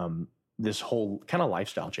to this whole kind of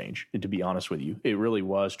lifestyle change. And to be honest with you, it really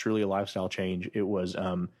was truly a lifestyle change. It was,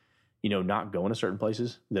 you know, not going to certain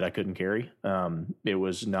places that I couldn't carry. It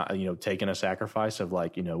was not, you know, taking a sacrifice of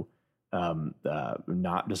like, you know,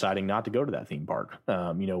 not deciding not to go to that theme park,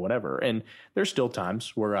 you know, whatever. And there's still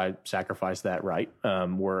times where I sacrifice that, right?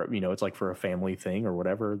 Where, you know, it's like for a family thing or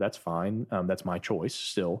whatever, that's fine. That's my choice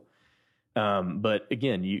still. But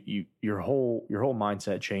again, your whole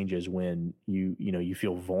mindset changes when you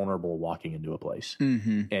feel vulnerable walking into a place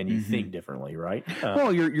and you think differently, right?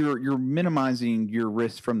 Well, you're minimizing your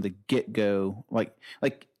risk from the get go. Like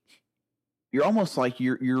you're almost like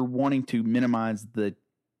you're wanting to minimize the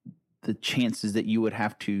chances that you would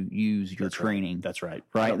have to use your training. That's right.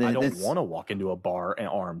 Right. I don't want to walk into a bar and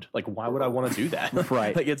armed. Like, why would I want to do that?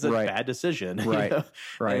 Right. Like it's a bad decision. Right. You know?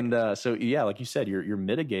 Right. And so, yeah, like you said, you're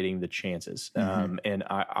mitigating the chances. And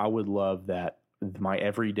I would love that my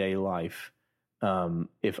everyday life,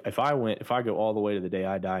 if I go all the way to the day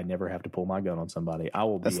I die and never have to pull my gun on somebody, I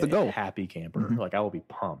will be a happy camper. Like I will be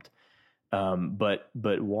pumped. But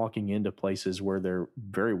walking into places where there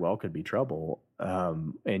very well could be trouble,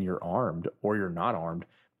 and you're armed or you're not armed,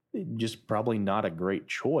 just probably not a great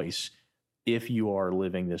choice if you are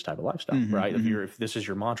living this type of lifestyle, right? If this is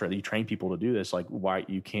your mantra that you train people to do this, like why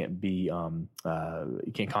you can't be, you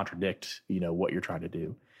can't contradict, you know, what you're trying to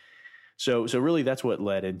do. So really that's what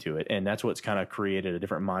led into it. And that's what's kind of created a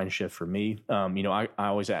different mind shift for me. You know,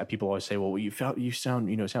 people always say, well, you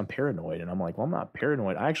sound paranoid. And I'm like, well, I'm not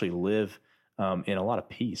paranoid. I actually live, in a lot of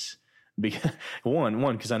peace. Because one,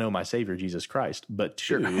 because I know my Savior, Jesus Christ, but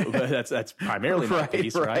two, but that's primarily my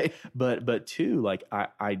peace, right? But two, like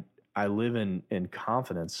I live in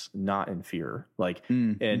confidence, not in fear. Like,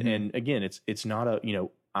 and again, it's not a, you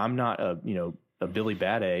know, I'm not a, you know, a Billy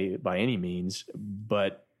Bad A by any means,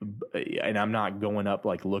 and I'm not going up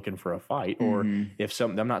like looking for a fight or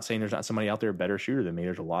I'm not saying there's not somebody out there better shooter than me.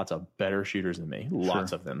 There's lots of better shooters than me,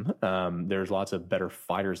 lots of them. There's lots of better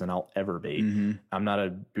fighters than I'll ever be. I'm not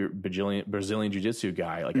a Brazilian jiu-jitsu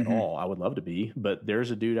guy like at all. I would love to be, but there's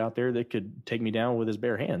a dude out there that could take me down with his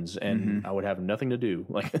bare hands and I would have nothing to do.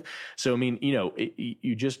 Like, so, I mean, you know,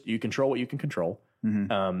 you control what you can control.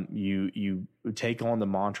 You take on the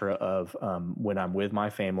mantra of, when I'm with my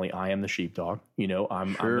family, I am the sheepdog, you know,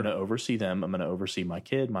 I'm going to oversee them. I'm going to oversee my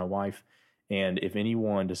kid, my wife. And if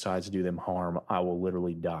anyone decides to do them harm, I will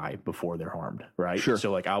literally die before they're harmed. Right.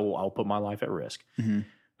 So like I'll put my life at risk.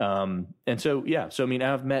 And so, yeah. So, I mean,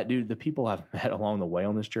 I've met, dude, the people I've met along the way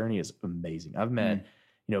on this journey is amazing. I've met,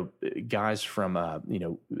 you know, guys from,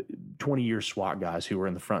 20-year SWAT guys who were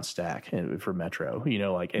in the front stack for Metro, you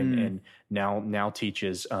know, like, and now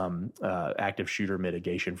teaches, active shooter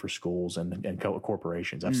mitigation for schools and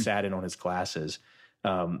corporations. I've sat in on his classes,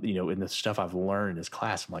 you know, in the stuff I've learned in his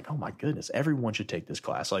class. I'm like, oh my goodness, everyone should take this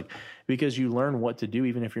class. Like, because you learn what to do,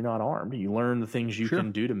 even if you're not armed, you learn the things you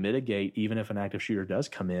can do to mitigate, even if an active shooter does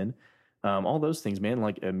come in, all those things, man.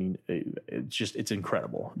 Like, I mean, it's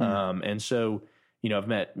incredible. And so, you know, I've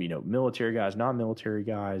met, you know, military guys, non-military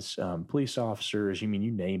guys, police officers, you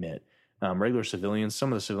name it, regular civilians,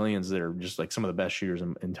 some of the civilians that are just like some of the best shooters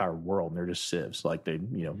in the entire world. And they're just civs, like they,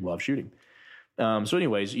 you know, love shooting. So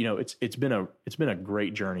anyways, you know, it's been a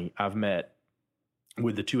great journey. I've met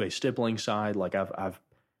with the 2A stippling side. Like I've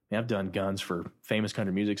done guns for famous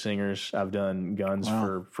country music singers. I've done guns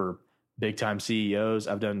for big time CEOs.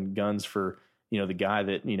 I've done guns for, you know, the guy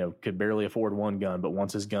that, you know, could barely afford one gun, but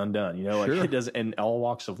wants his gun done, you know, like it does in all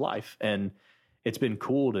walks of life. And it's been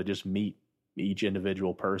cool to just meet each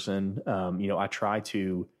individual person. You know, I try to,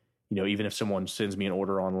 you know, even if someone sends me an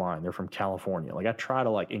order online, they're from California, like I try to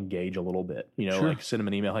like engage a little bit, you know, like send them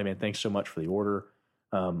an email. Hey man, thanks so much for the order.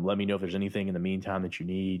 Let me know if there's anything in the meantime that you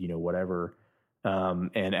need, you know, whatever.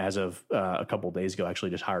 And as of a couple of days ago,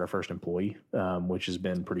 actually just hired our first employee, which has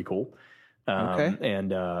been pretty cool. Okay.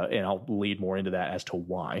 And I'll lead more into that as to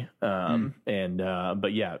why.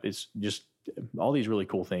 But yeah, it's just all these really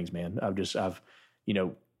cool things, man. I've, you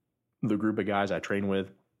know, the group of guys I train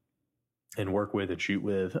with and work with and shoot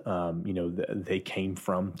with, you know, they came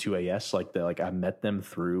from 2AS. Like I met them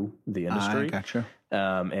through the industry. Gotcha.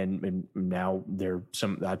 And now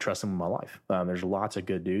I trust them with my life. There's lots of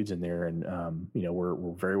good dudes in there, and you know,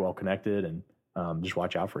 we're very well connected, and just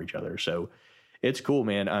watch out for each other. So it's cool,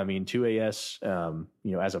 man. I mean, 2AS,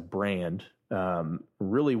 you know, as a brand,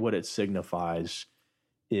 really what it signifies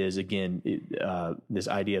is, again, this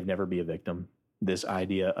idea of never be a victim, this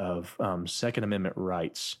idea of Second Amendment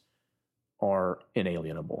rights are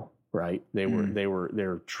inalienable, right?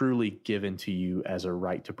 They're truly given to you as a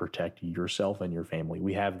right to protect yourself and your family.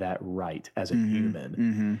 We have that right as a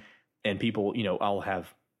human. And people, you know, I'll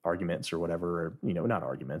have arguments or whatever, or, you know, not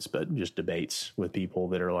arguments, but just debates with people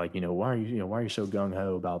that are like, why are you so gung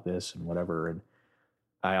ho about this and whatever. And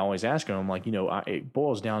I always ask them, I'm like, it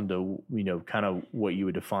boils down to, kind of what you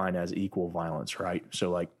would define as equal violence, right? So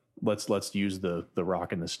like, let's use the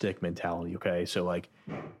rock and the stick mentality. Okay. So like,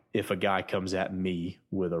 if a guy comes at me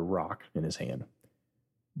with a rock in his hand,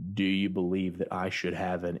 do you believe that I should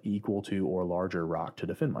have an equal to or larger rock to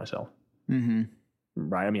defend myself?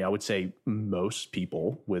 Right. I mean, I would say most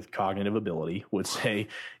people with cognitive ability would say,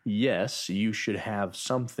 yes, you should have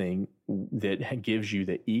something that gives you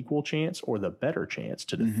the equal chance or the better chance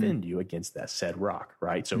to defend you against that said rock.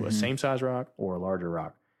 Right. So a same size rock or a larger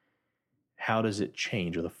rock. How does it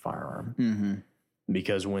change with a firearm?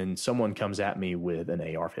 Because when someone comes at me with an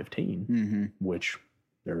AR-15, which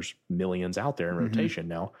there's millions out there in rotation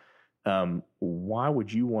now, why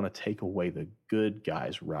would you want to take away the good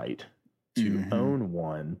guy's right to own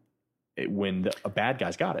one when a bad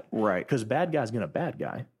guy's got it? Right. Because bad guy's going to bad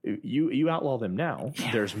guy. You outlaw them now.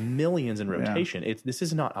 Yeah. There's millions in rotation. This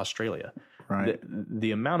is not Australia. Right.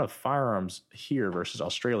 The amount of firearms here versus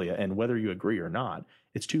Australia, and whether you agree or not,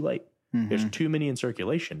 it's too late. There's too many in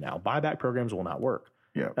circulation now. Buyback programs will not work.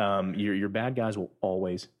 Yeah. Your bad guys will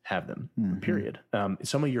always have them, period.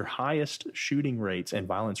 Some of your highest shooting rates and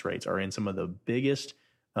violence rates are in some of the biggest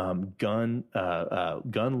gun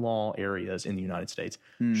law areas in the United States.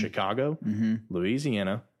 Chicago,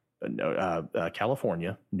 Louisiana,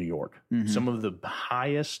 California, New York. Some of the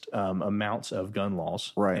highest amounts of gun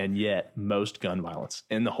laws, and yet most gun violence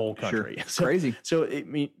in the whole country. Sure. So, crazy. So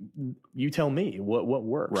you tell me what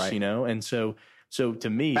works, right. And so to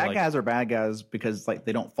me, bad guys are bad guys because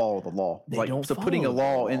they don't follow the law. Putting a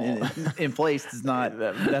law in place does not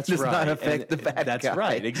not affect the bad guy. That's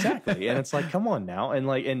right, exactly. And it's like, come on now,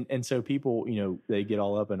 and so people, they get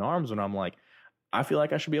all up in arms when I'm like, I feel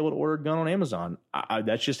like I should be able to order a gun on Amazon.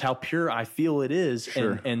 That's just how pure I feel it is.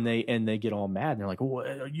 Sure. And they get all mad and they're like, "Oh,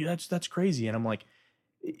 that's crazy." And I'm like,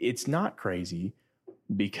 it's not crazy,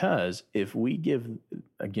 because if we give,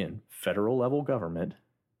 again, federal level government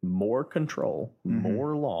more control,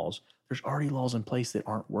 more laws, there's already laws in place that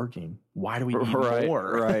aren't working. Why do we need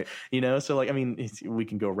more? Right. So like, I mean, we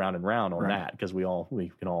can go round and round on that, because we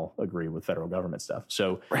can all agree with federal government stuff.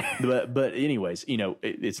 So, but anyways,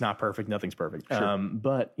 it's not perfect. Nothing's perfect. Sure.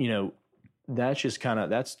 But that's just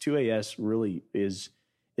that's 2AS really is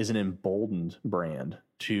an emboldened brand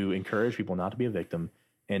to encourage people not to be a victim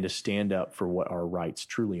and to stand up for what our rights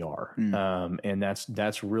truly are. And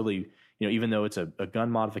that's really, even though it's a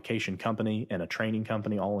gun modification company and a training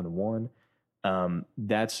company all in one,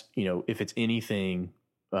 that's, if it's anything,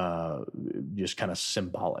 just kind of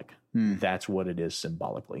symbolic, that's what it is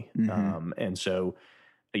symbolically. And so,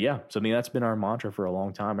 so I mean, that's been our mantra for a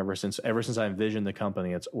long time, ever since I envisioned the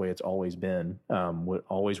company. It's the way it's always been. Would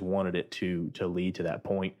always wanted it to lead to that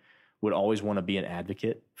point. Would always want to be an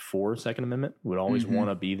advocate for Second Amendment. Would always want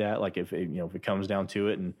to be that. Like if it comes down to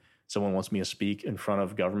it and someone wants me to speak in front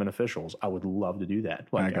of government officials, I would love to do that.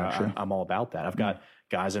 Like I'm all about that. I've got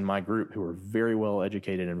guys in my group who are very well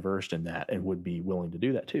educated and versed in that and would be willing to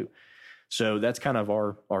do that too. So that's kind of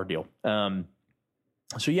our deal.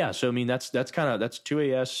 So I mean, that's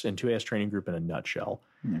 2AS and 2AS Training Group in a nutshell.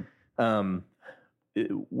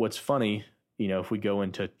 What's funny, if we go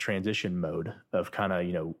into transition mode of kind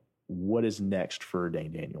of, what is next for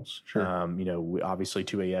Dane Daniels? Sure. Obviously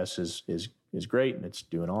 2AS is great and it's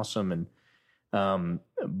doing awesome.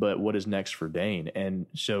 But what is next for Dane? And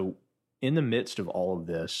so in the midst of all of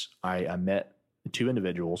this, I met two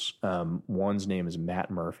individuals. One's name is Matt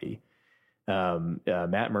Murphy.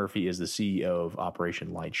 Matt Murphy is the CEO of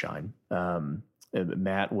Operation Lightshine.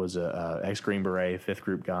 Matt was a ex-Green Beret, 5th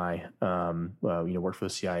Group guy. Worked for the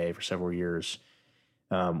CIA for several years.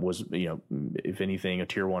 was, if anything, a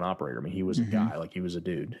tier 1 operator. I mean, he was a guy, like he was a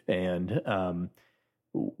dude. And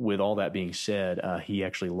with all that being said, he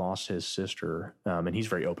actually lost his sister, and he's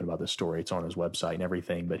very open about this story. It's on his website and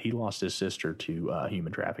everything, but he lost his sister to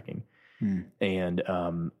human trafficking. And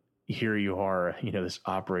here you are, this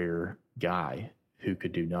operator guy who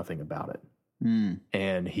could do nothing about it.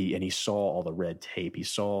 And he saw all the red tape. He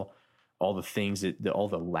saw all the things all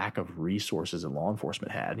the lack of resources that law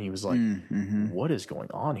enforcement had. And he was like, what is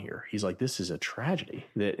going on here? He's like, this is a tragedy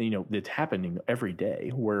that, that's happening every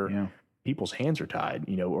day where people's hands are tied,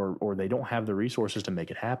 or they don't have the resources to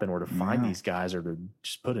make it happen or to find these guys or to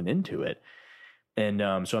just put an end to it.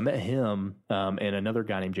 And so I met him and another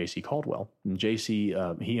guy named JC Caldwell. And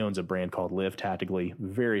JC, he owns a brand called Live Tactically,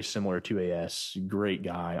 very similar to AS, great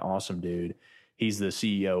guy, awesome dude. He's the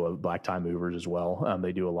CEO of Black Tie Movers as well.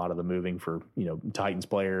 They do a lot of the moving for, Titans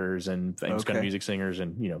players and famous country music singers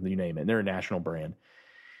and, you name it. They're a national brand.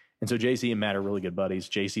 And so JC and Matt are really good buddies.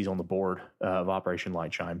 JC's on the board of Operation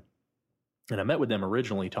Lightshine. And I met with them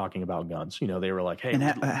originally talking about guns. They were like, hey. And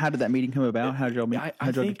how did that meeting come about? How did y'all meet? How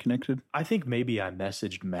did y'all get connected? I think maybe I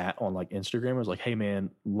messaged Matt on like Instagram. I was like, hey, man,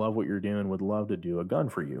 love what you're doing. Would love to do a gun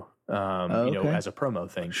for you, as a promo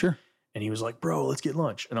thing. Sure. And he was like, bro, let's get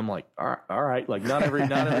lunch. And I'm like, all right. Like not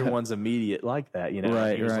everyone's immediate like that,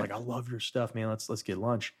 Right, he was like, I love your stuff, man. Let's get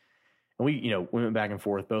lunch. And we went back and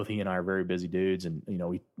forth. Both he and I are very busy dudes. And,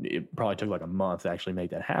 it probably took like a month to actually make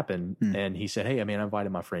that happen. And he said, hey, I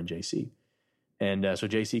invited my friend JC. And so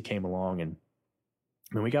JC came along and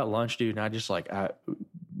we got lunch, dude. And I just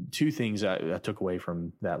two things I took away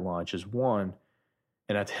from that lunch is one,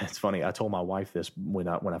 and it's funny. I told my wife this when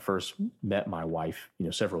I first met my wife,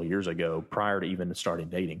 several years ago, prior to even starting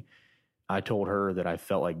dating. I told her that I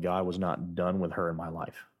felt like God was not done with her in my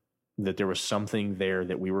life, that there was something there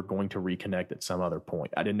that we were going to reconnect at some other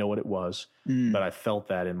point. I didn't know what it was, but I felt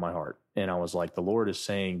that in my heart. And I was like, the Lord is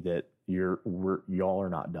saying that y'all are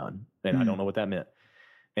not done. And I don't know what that meant.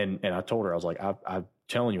 And I told her, I was like, I'm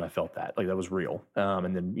telling you, I felt that. Like that was real.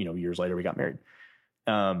 And then, years later we got married.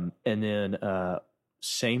 And then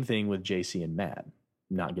same thing with JC and Matt,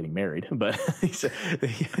 not getting married, but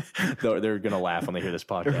they're going to laugh when they hear this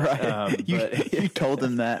podcast. Right. You told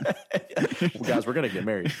them that. Well, guys, we're going to get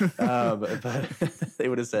married. But they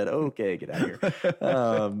would have said, okay, get out of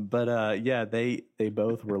here. They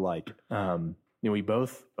both were like, we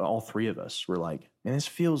both, all three of us were like, man, this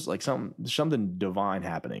feels like something divine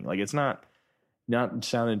happening. Like it's not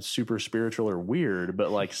sounding super spiritual or weird,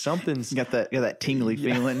 but like something's got that tingly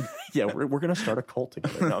feeling. Yeah, we're gonna start a cult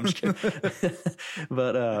together. No, I'm just kidding.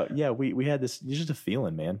 But we had this just a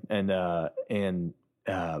feeling, man, but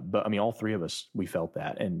I mean, all three of us, we felt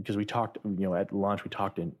that, and because we talked, at lunch, we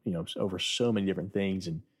talked in over so many different things,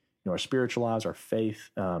 and our spiritual lives, our faith,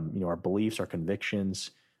 our beliefs, our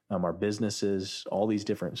convictions, our businesses, all these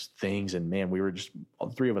different things, and man, we were just all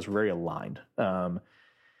three of us very aligned.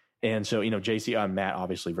 And so, JC and Matt,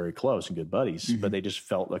 obviously very close and good buddies, but they just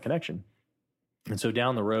felt a connection. And so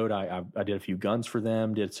down the road, I did a few guns for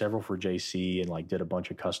them, did several for JC, and did a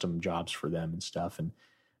bunch of custom jobs for them and stuff, and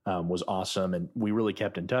was awesome. And we really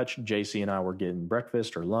kept in touch. JC and I were getting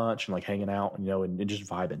breakfast or lunch and hanging out, and just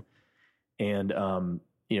vibing. And,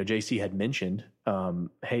 JC had mentioned,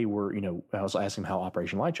 hey, I was asking him how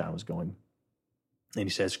Operation Lightshine was going. And he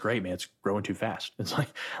said, it's great, man. It's growing too fast. It's like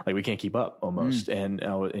we can't keep up almost. And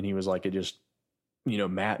he was like, it just,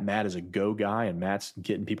 Matt is a go guy, and Matt's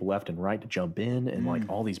getting people left and right to jump in, and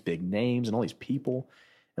all these big names and all these people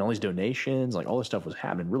and all these donations, all this stuff was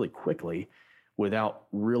happening really quickly without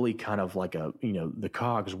really kind of the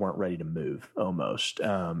cogs weren't ready to move almost. We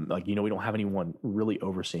don't have anyone really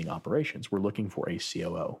overseeing operations. We're looking for a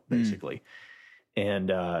COO basically. And,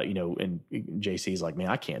 and JC's like, man,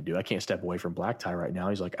 I can't step away from Black Tie right now.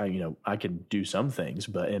 He's like, I can do some things,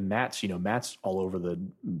 and Matt's all over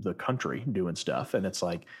the country doing stuff. And it's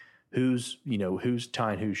like, who's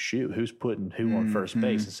tying whose shoe, who's putting who on first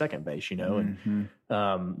base and second base, and,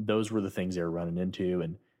 those were the things they were running into.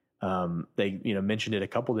 And, they, mentioned it a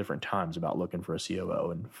couple different times about looking for a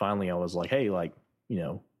COO. And finally I was like, hey, I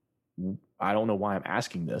don't know why I'm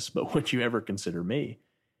asking this, but would you ever consider me?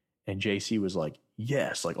 And JC was like,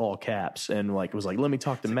 yes, all caps. And was like, let me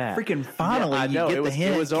talk to Matt. Freaking finally, I know. You get the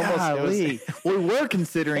hint. It was almost, we were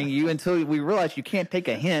considering you until we realized you can't take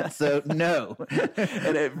a hint. So no.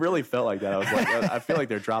 And it really felt like that. I was like, I feel like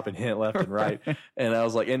they're dropping hint left and right. And I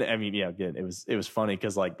was like, and I mean, yeah, again, it was funny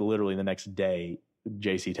because literally the next day,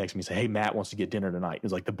 JC texted me and said, hey, Matt wants to get dinner tonight. He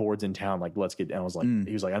was like, the board's in town. Let's get, and I was like,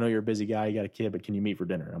 he was like, I know you're a busy guy. You got a kid, but can you meet for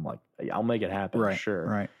dinner? And I'm like, I'll make it happen. Right. Sure.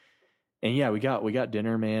 Right. And yeah, we got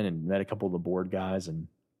dinner, man, and met a couple of the board guys, and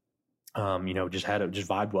just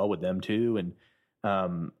vibed well with them too. And,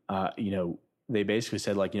 they basically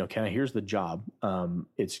said like, kind of, here's the job.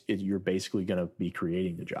 You're basically going to be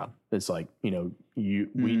creating the job. It's like, we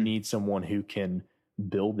need someone who can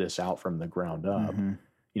build this out from the ground up,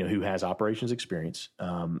 who has operations experience,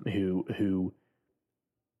 who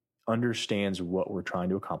understands what we're trying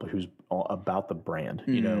to accomplish, who's all about the brand,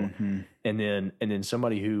 and then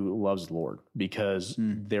somebody who loves the Lord, because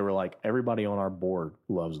they were like, everybody on our board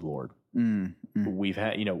loves the Lord. We've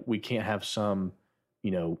had, we can't have some,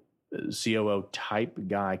 COO type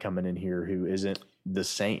guy coming in here who isn't the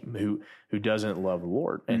same, who doesn't love the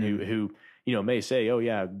Lord, and who may say, oh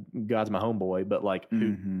yeah, God's my homeboy, but like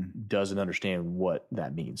who doesn't understand what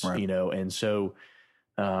that means, right. And so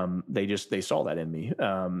they saw that in me.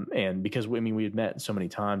 And because we had met so many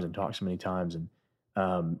times and talked so many times, and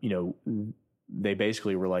they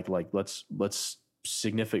basically were like let's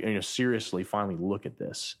seriously finally look at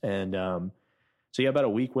this. And so yeah, about a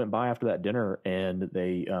week went by after that dinner, and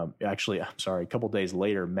they a couple of days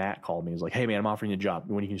later, Matt called me. He was like, hey man, I'm offering you a job.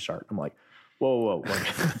 When can you start? I'm like, whoa.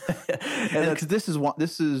 And this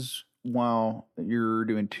is while you're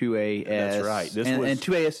doing 2AS. That's right. And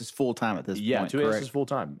 2AS is full time at this point. Yeah, 2AS is full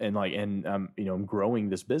time, and I'm growing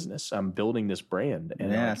this business. I'm building this brand,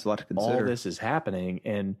 and it's a lot to consider. All this is happening,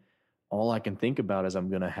 and all I can think about is I'm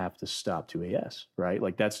going to have to stop 2AS. Right,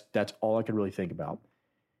 like that's all I could really think about.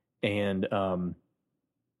 And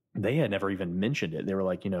they had never even mentioned it. They were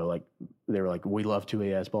like, we love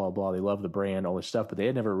 2AS, blah, blah, blah. They love the brand, all this stuff, but they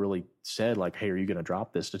had never really said like, hey, are you going to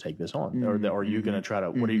drop this to take this on? Or are you going to try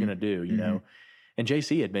to, what are you going to do? And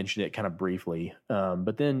JC had mentioned it kind of briefly.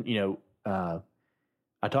 But then, I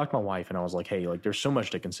talked to my wife and I was like, hey, like there's so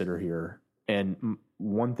much to consider here. And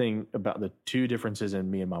one thing about the two differences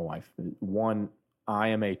in me and my wife, one, I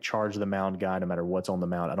am a charge the mound guy. No matter what's on the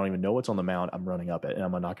mound, I don't even know what's on the mound. I'm running up it, and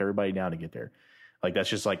I'm gonna knock everybody down to get there. Like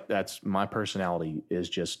that's my personality, is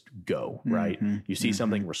just go, right? You see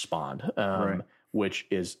something, respond, right. Which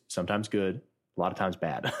is sometimes good, a lot of times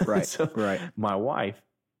bad. Right. So right. My wife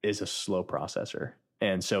is a slow processor.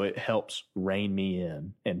 And so it helps rein me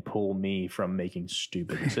in and pull me from making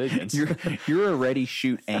stupid decisions. You're a ready,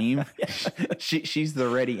 shoot, aim. She's the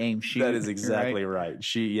ready, aim, shoot. That is exactly right.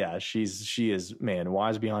 She is, man,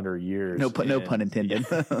 wise beyond her years. No pun intended.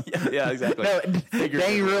 Yeah, exactly. No,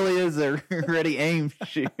 Dane really is a ready, aim,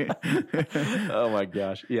 shoot. Oh my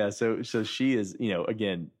gosh. Yeah. So she is,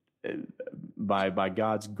 again, by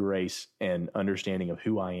God's grace and understanding of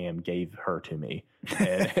who I am, gave her to me,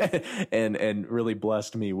 and really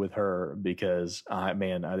blessed me with her, because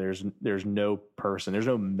there's no person, there's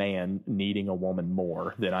no man needing a woman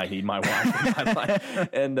more than I need my wife in my life.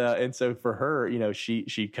 And so for her,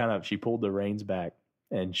 she pulled the reins back,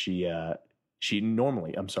 and she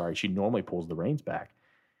normally pulls the reins back.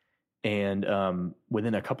 And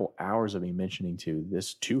within a couple hours of me mentioning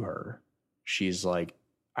this to her, she's like,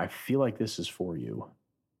 I feel like this is for you.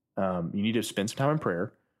 You need to spend some time in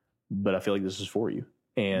prayer, but I feel like this is for you.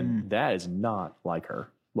 And that is not like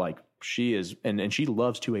her. Like she is, and she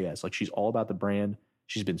loves 2AS. Like she's all about the brand.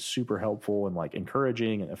 She's been super helpful and like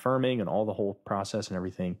encouraging and affirming and all the whole process and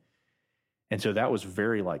everything. And so that was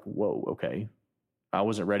very like, whoa, okay. I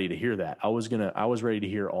wasn't ready to hear that. I was ready to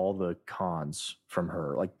hear all the cons from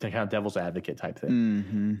her, like the kind of devil's advocate type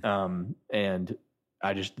thing. And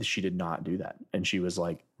she did not do that. And she was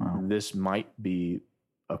like, wow, this might be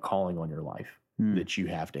a calling on your life that you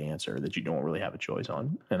have to answer, that you don't really have a choice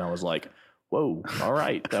on. And I was like, whoa, all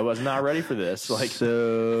right. I was not ready for this. Like,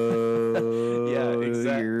 so yeah,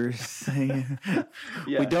 exactly. You're saying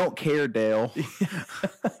we don't care, Dale.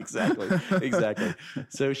 Exactly.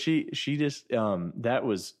 So she just, that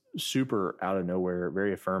was super out of nowhere,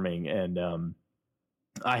 very affirming. And,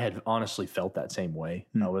 I had honestly felt that same way.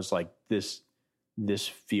 I was like, this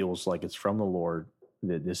feels like it's from the Lord,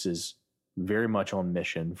 that this is very much on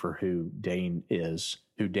mission for who Dane is,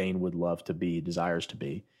 who Dane would love to be, desires to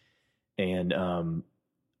be. And I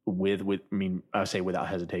say without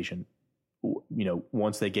hesitation,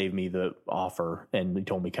 once they gave me the offer and they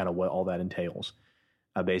told me kind of what all that entails,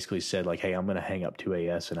 I basically said like, hey, I'm going to hang up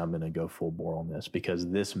 2AS and I'm going to go full bore on this, because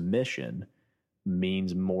this mission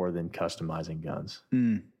means more than customizing guns.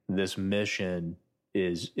 This mission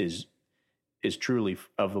is truly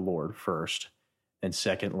of the Lord first, and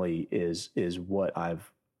secondly is what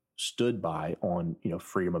I've stood by on,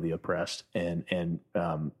 freedom of the oppressed and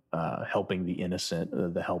helping the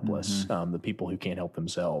innocent, the helpless, the people who can't help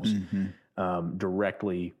themselves,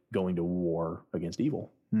 directly going to war against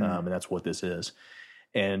evil, and that's what this is.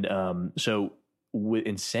 And so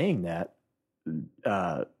in saying that,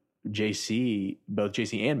 both JC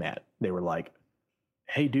and Matt, they were like,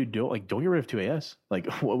 hey, dude, don't get rid of 2AS. Like,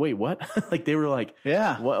 wait, what? Like, they were like,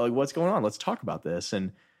 Yeah. what's going on? Let's talk about this.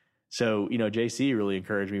 And so, JC really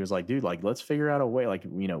encouraged me. He was like, dude, like, let's figure out a way, like,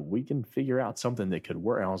 we can figure out something that could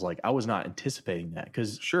work. And I was like, I was not anticipating that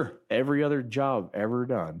because Sure. every other job ever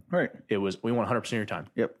done, Right. it was, we want 100% of your time.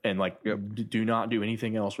 Yep. And like, do not do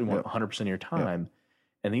anything else. We want 100% of your time. Yep.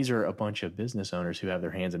 And these are a bunch of business owners who have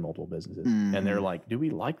their hands in multiple businesses. Mm-hmm. And they're like, do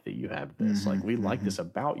we like that you have this? Mm-hmm. Like, we like this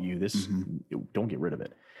about you. This, don't get rid of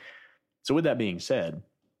it. So with that being said,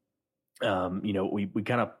 we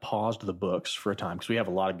kind of paused the books for a time because we have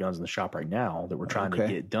a lot of guns in the shop right now that we're trying to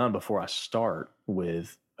get done before I start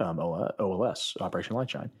with OLS, Operation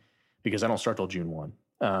Lightshine, because I don't start till June 1.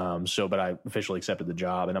 But I officially accepted the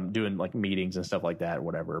job and I'm doing like meetings and stuff like that or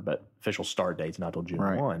whatever, but official start date's not till June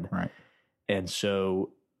 1. Right. And so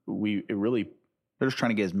they're just trying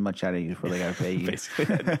to get as much out of you before they got to pay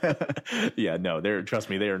you. Yeah, no, trust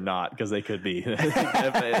me, they are not, because they could be.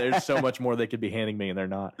 There's so much more they could be handing me and they're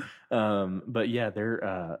not. But yeah,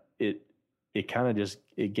 it kind of just,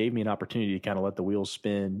 it gave me an opportunity to kind of let the wheels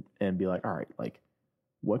spin and be like, all right, like,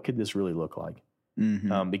 what could this really look like?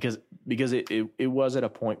 Mm-hmm. Because it was at a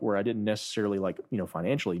point where I didn't necessarily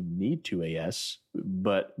financially need 2AS,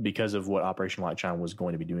 but because of what Operation Lightshine was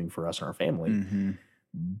going to be doing for us and our family. Mm-hmm.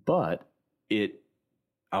 But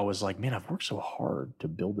I was like, man, I've worked so hard to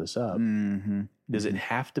build this up. Mm-hmm. Does it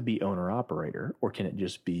have to be owner operator, or can it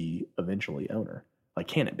just be eventually owner? Like,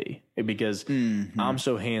 can it be? Because I'm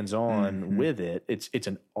so hands-on with it. It's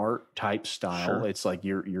an art type style. Sure. It's like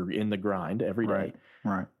you're in the grind every day.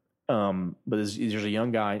 Right. But there's a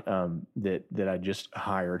young guy that I just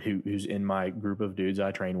hired who's in my group of dudes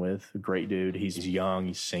I train with. A great dude. He's young.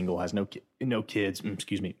 He's single. Has no kids.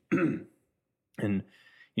 Excuse me. And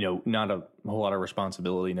not a whole lot of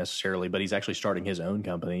responsibility necessarily, but he's actually starting his own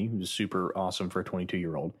company. He was super awesome for a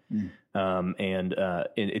 22-year-old. And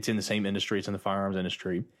it's in the same industry. It's in the firearms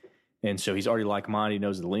industry. And so he's already like-minded. He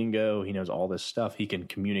knows the lingo. He knows all this stuff. He can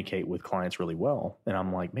communicate with clients really well. And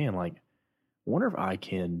I'm like, man, like, wonder if I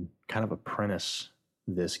can kind of apprentice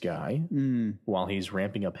this guy while he's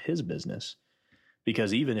ramping up his business.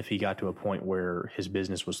 Because even if he got to a point where his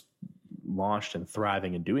business was launched and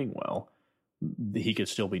thriving and doing well, he could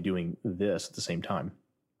still be doing this at the same time.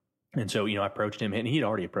 And so, I approached him, and he'd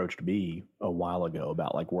already approached me a while ago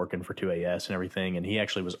about like working for 2AS and everything. And he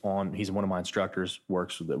actually he's one of my instructors,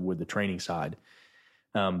 works with the training side,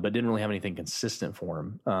 but didn't really have anything consistent for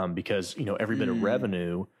him because, every bit of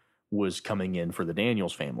revenue was coming in for the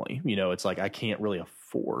Daniels family. It's like, I can't really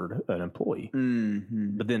afford an employee.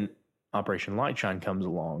 Mm-hmm. But then Operation Lightshine comes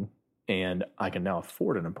along and I can now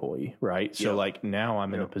afford an employee, right? So like now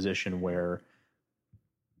I'm in a position where,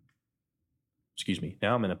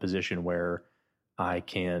 now I'm in a position where I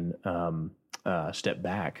can step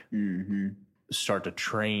back, start to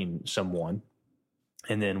train someone.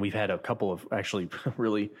 And then we've had a couple of actually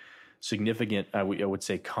really significant, I would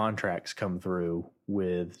say, contracts come through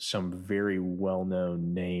with some very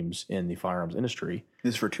well-known names in the firearms industry.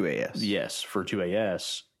 This is for 2AS. Yes, for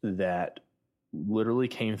 2AS, that literally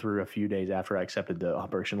came through a few days after I accepted the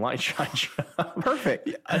Operation Lightshine job. Perfect.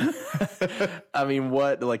 I mean,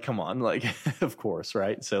 what? Like, come on, like, of course,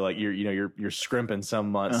 right? So, like, you're scrimping some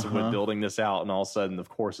months with building this out, and all of a sudden, of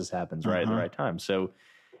course, this happens right at the right time. So,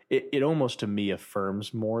 it almost to me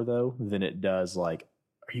affirms more though than it does like,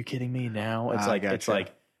 are you kidding me now? It's like, it's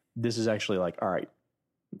like, this is actually like, all right,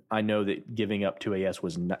 I know that giving up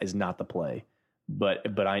 2AS is not the play, but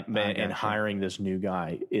hiring this new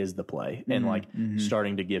guy is the play, and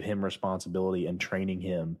starting to give him responsibility and training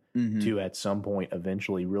him to at some point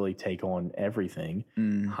eventually really take on everything,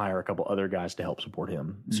 hire a couple other guys to help support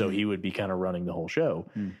him. So he would be kind of running the whole show.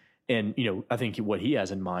 And, I think what he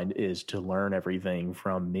has in mind is to learn everything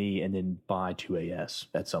from me and then buy 2AS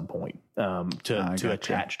at some point to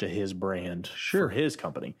attach to his brand for his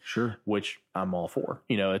company. Sure. Which I'm all for.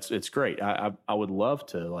 It's great. I would love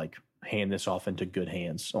to like hand this off into good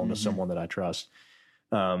hands onto someone that I trust.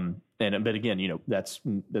 But again, that's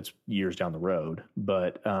years down the road.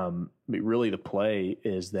 But really the play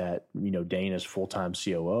is that, Dana's full-time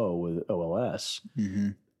COO with OLS.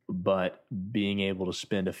 But being able to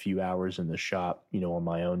spend a few hours in the shop, on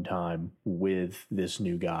my own time with this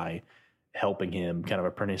new guy, helping him, kind of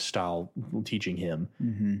apprentice style, teaching him,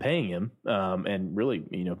 paying him, and really,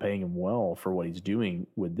 paying him well for what he's doing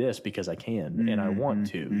with this because I can and I want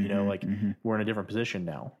to, we're in a different position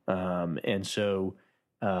now. And so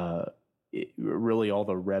really all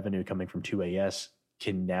the revenue coming from 2AS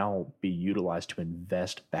can now be utilized to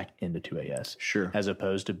invest back into 2AS. Sure. As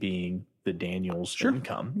opposed to being the Daniels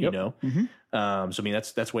income, So I mean,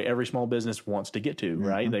 that's what every small business wants to get to,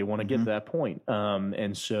 right? They want to get to that point.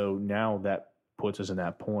 And so now that puts us in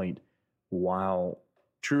that point while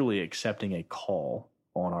truly accepting a call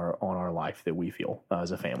on our life that we feel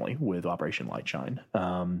as a family with Operation Light Shine.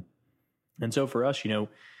 And so for us,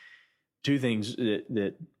 two things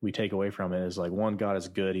that we take away from it is like, one, God is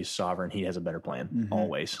good. He's sovereign. He has a better plan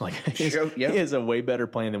always. Like he has a way better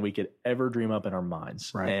plan than we could ever dream up in our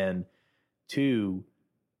minds. Right. And two,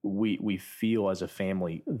 we feel as a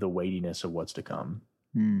family the weightiness of what's to come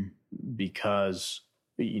because,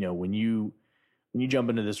 when you jump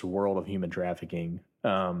into this world of human trafficking,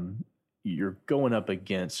 you're going up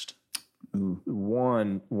against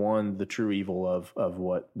one, the true evil of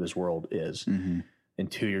what this world is. And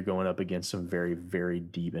two, you're going up against some very, very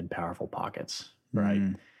deep and powerful pockets, right?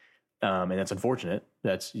 And that's unfortunate.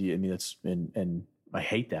 And I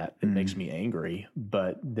hate that. It makes me angry,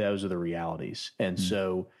 but those are the realities. And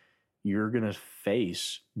so you're going to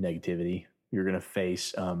face negativity. You're going to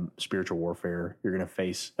face spiritual warfare. You're going to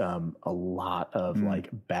face a lot of like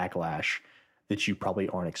backlash that you probably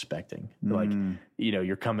aren't expecting. Like,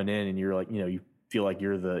 you're coming in and you're like, you feel like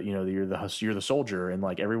you're the soldier and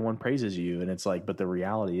like everyone praises you. And it's like, but the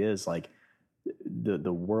reality is like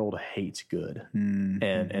the world hates good.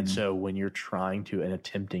 And so when you're trying to and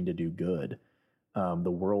attempting to do good,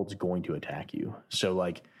 the world's going to attack you. So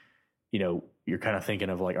like, you're kind of thinking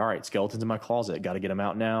of like, all right, skeletons in my closet, got to get them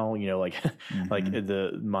out now. Like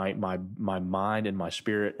my mind and my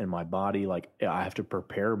spirit and my body, like I have to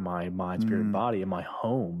prepare my mind, spirit, body and my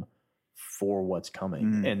home for what's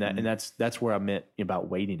coming. And that's where I meant about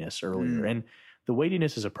weightiness earlier. And the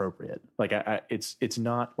weightiness is appropriate. Like it's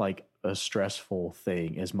not like a stressful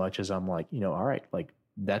thing as much as I'm like, all right, like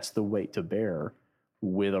that's the weight to bear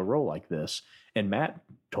with a role like this. And Matt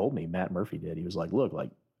Murphy did, he was like, look,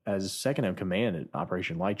 like as second in command at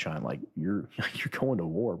Operation Light Shine, like you're going to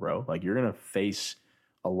war, bro. Like you're going to face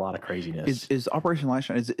a lot of craziness. Is Operation Light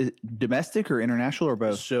Shine, is it domestic or international or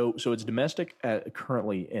both? So it's domestic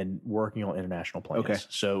currently and working on international plans. Okay.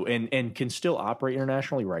 So, and can still operate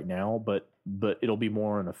internationally right now, but it'll be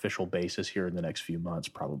more on an official basis here in the next few months,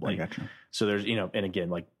 probably. I gotcha. So there's, and again,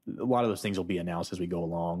 like a lot of those things will be announced as we go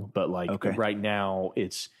along, but like right now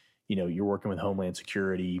it's, you're working with Homeland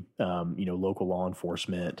Security, local law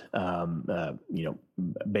enforcement,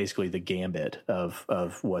 basically the gambit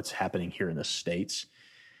of what's happening here in the States.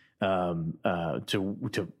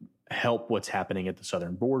 To help what's happening at the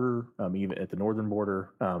southern border, even at the northern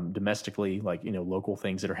border, domestically, like, local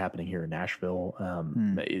things that are happening here in Nashville,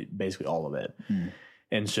 basically all of it.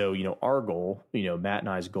 And so, our goal, Matt and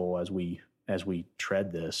I's goal as we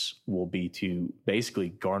tread this will be to basically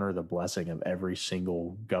garner the blessing of every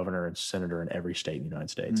single governor and senator in every state in the United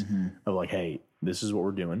States of like, hey, this is what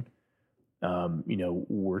we're doing.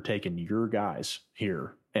 We're taking your guys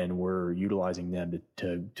here and we're utilizing them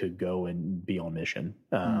to go and be on mission.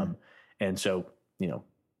 And so,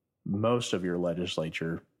 most of your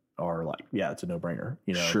legislature are like, yeah, it's a no-brainer,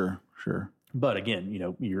 Sure. But again,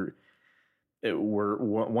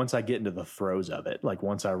 once I get into the throes of it, like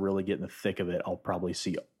once I really get in the thick of it, I'll probably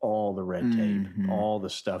see all the red tape, all the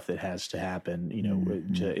stuff that has to happen,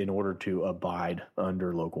 in order to abide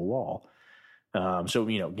under local law. So,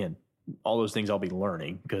 again, all those things I'll be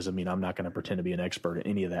learning because I'm not going to pretend to be an expert at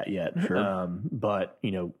any of that yet. Sure. But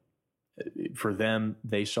for them,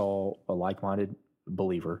 they saw a like-minded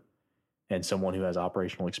believer and someone who has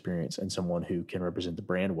operational experience and someone who can represent the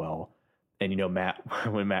brand well. And, Matt,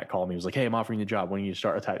 when Matt called me, he was like, hey, I'm offering you the job. When you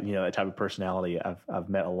start that type of personality, I've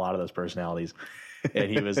met a lot of those personalities.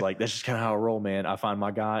 And he was like, that's just kind of how I roll, man. I find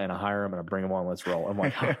my guy and I hire him and I bring him on. Let's roll. I'm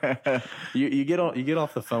like, you get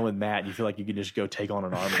off the phone with Matt and you feel like you can just go take on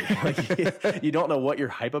an army. Like, you don't know what you're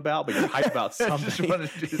hype about, but you're hype about something. Just want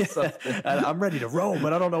to do something. I'm ready to roll,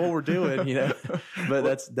 but I don't know what we're doing,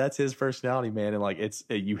 But that's his personality, man. And like,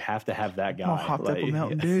 you have to have that guy. I'll hop up a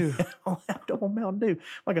Mountain Dew. I'll hop up a Mountain Dew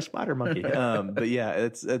like a spider monkey. But yeah,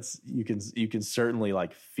 it's you can certainly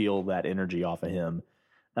like feel that energy off of him.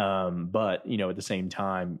 But at the same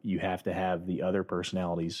time, you have to have the other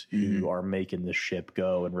personalities who are making the ship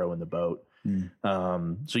go and rowing the boat.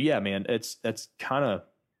 So yeah, man, that's kind of,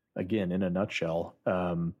 again, in a nutshell,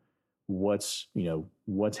 what's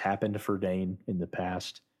happened for Dane in the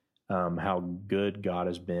past, how good God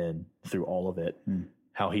has been through all of it,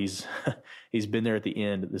 how he's been there at the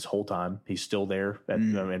end this whole time. He's still there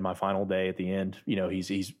in my final day at the end.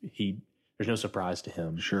 There's no surprise to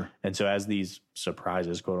him. Sure. And so as these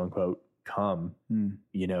surprises, quote unquote, come,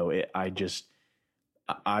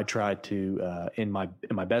 I try to, in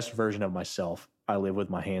my best version of myself, I live with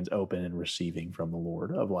my hands open and receiving from the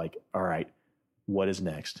Lord of like, all right, what is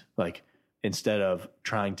next? Like, instead of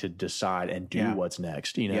trying to decide and do what's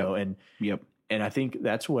next, you know? And I think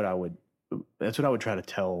that's what I would try to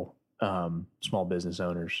tell small business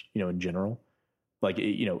owners, you know, in general. Like,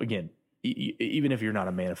 you know, again, even if you're not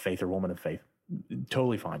a man of faith or woman of faith,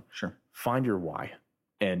 totally fine. Sure. Find your why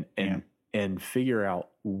and figure out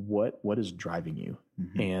what is driving you.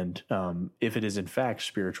 And if it is in fact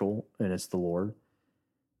spiritual and it's the Lord,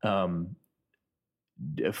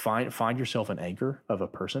 find yourself an anchor of a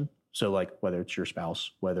person. So like whether it's your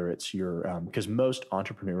spouse, whether it's your, because most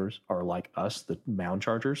entrepreneurs are like us, the mound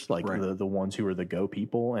chargers, like the ones who are the go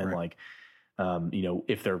people. And like, you know,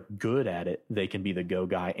 if they're good at it, they can be the go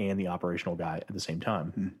guy and the operational guy at the same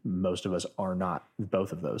time. Most of us are not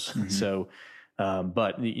both of those. So,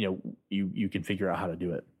 but you know, you can figure out how to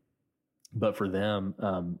do it. But for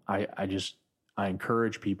them, I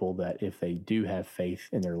encourage people that if they do have faith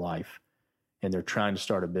in their life and they're trying to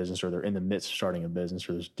start a business, or they're in the midst of starting a business,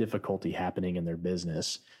 or there's difficulty happening in their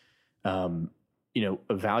business, you know,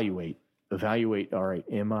 evaluate, all right,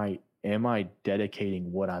 am I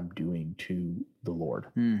dedicating what I'm doing to the Lord,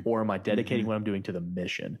 or am I dedicating what I'm doing to the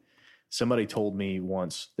mission? Somebody told me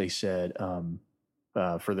once, they said,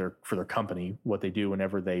 for their company, what they do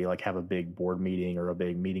whenever they like have a big board meeting or a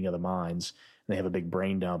big meeting of the minds, and they have a big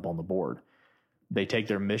brain dump on the board, they take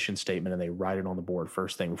their mission statement and they write it on the board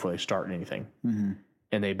first thing before they start anything.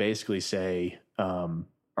 And they basically say, all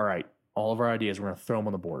right, all of our ideas, we're going to throw them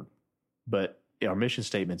on the board, but our mission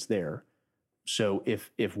statement's there. So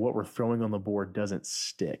if what we're throwing on the board doesn't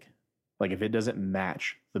stick, like if it doesn't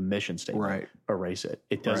match the mission statement, erase it.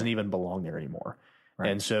 It doesn't even belong there anymore.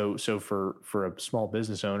 And so for a small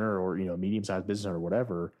business owner, or, you know, a medium-sized business owner or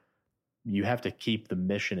whatever, you have to keep the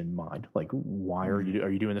mission in mind. Like, why are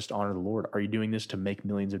you doing this to honor the Lord? Are you doing this to make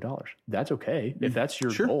millions of dollars? That's okay. If that's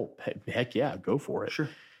your goal, heck yeah, go for it.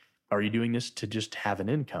 Are you doing this to just have an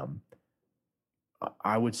income?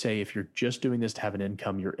 I would say if you're just doing this to have an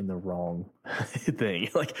income, you're in the wrong thing.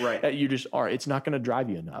 Like, you just are. It's not going to drive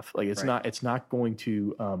you enough. Like, it's not going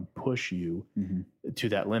to push you to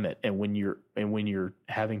that limit. And when you're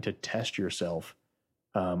having to test yourself,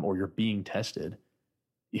 or you're being tested,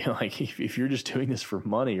 you know, like if you're just doing this for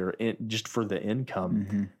money or just for the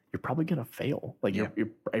income, you're probably going to fail. Like you're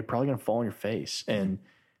probably going to fall on your face. And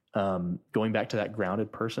going back to that grounded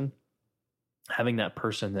person, having that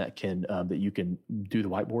person that can that you can do the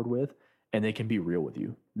whiteboard with, and they can be real with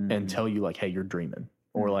you and tell you like, hey, you're dreaming,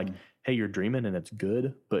 or like, hey, you're dreaming and it's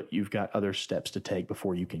good, but you've got other steps to take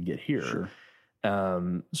before you can get here.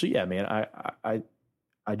 So yeah, man, I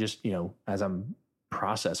just, you know, as I'm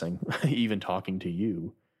processing, even talking to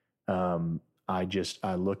you,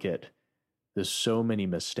 I look at, there's so many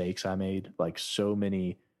mistakes I made, like so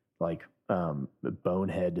many like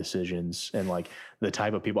bonehead decisions, and like the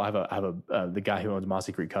type of people I have the guy who owns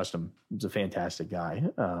Mossy Creek Custom is a fantastic guy,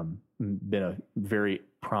 been a very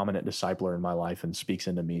prominent discipler in my life and speaks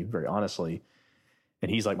into me very honestly. And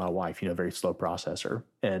he's like my wife, you know, very slow processor.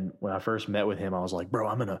 And when I first met with him, I was like, bro,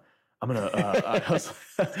 I was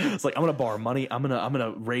like, I'm gonna borrow money. I'm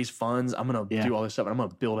gonna raise funds. I'm gonna do all this stuff. And I'm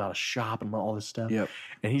gonna build out a shop and all this stuff.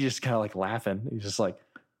 And he's just kind of like laughing. He's just like,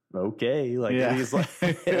 okay. Like, he's like,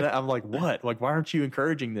 and I'm like, what? Like, why aren't you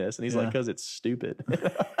encouraging this? And he's like, because it's stupid.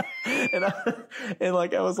 and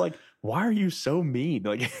I was like, why are you so mean?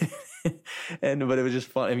 Like, but it was just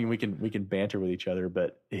fun. I mean, we can banter with each other,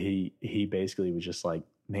 but he basically was just like,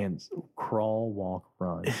 man, crawl, walk,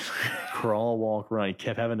 run, crawl, walk, run. He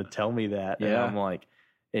kept having to tell me that. And I'm like,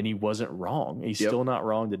 and he wasn't wrong. He's still not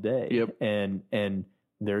wrong today. And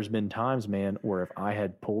there's been times, man, where if I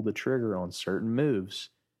had pulled the trigger on certain moves,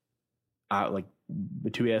 the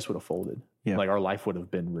 2AS would have folded. Like our life would have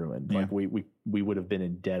been ruined. Like we would have been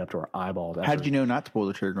in debt up to our eyeballs. How did you know not to pull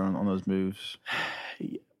the trigger on those moves?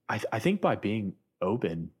 I think by being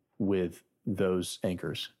open with those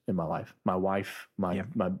anchors in my life, my wife, my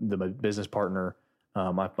business partner,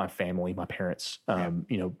 my family, my parents,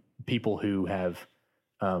 you know, people who have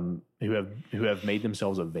made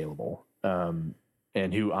themselves available,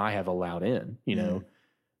 and who I have allowed in, you know,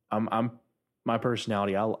 I'm my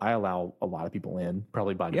personality, I allow a lot of people in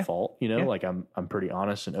probably by default, you know, like I'm pretty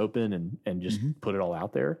honest and open and just put it all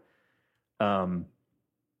out there.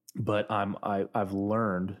 But I've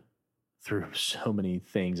learned through so many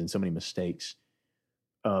things and so many mistakes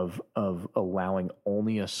of allowing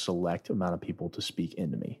only a select amount of people to speak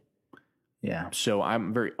into me. So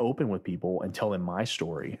I'm very open with people and tell them my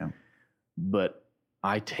story, but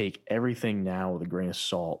I take everything now with a grain of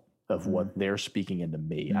salt of what they're speaking into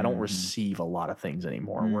me. I don't receive a lot of things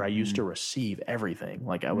anymore, where I used to receive everything.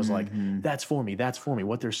 Like I was like, that's for me.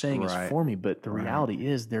 What they're saying is for me. But the reality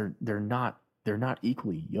is they're not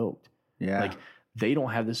equally yoked. Yeah. Like they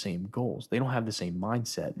don't have the same goals. They don't have the same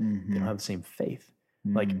mindset. They don't have the same faith.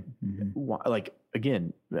 Like, like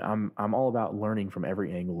again, I'm all about learning from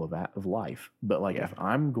every angle of life. But like, if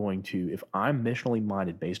I'm missionally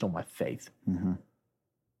minded based on my faith,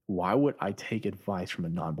 why would I take advice from a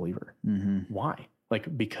non-believer? Why?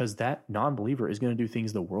 Like, because that non-believer is going to do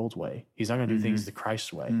things the world's way. He's not going to do things the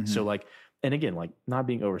Christ's way. So like, and again, like not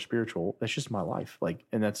being over spiritual, that's just my life. Like,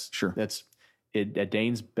 and that's it. At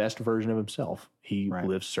Dane's best version of himself, he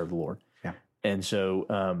lives to serve the Lord. Yeah. And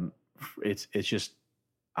so, it's just,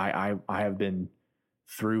 I have been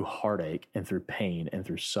through heartache and through pain and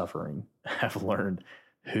through suffering, have learned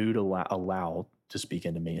who to allow to speak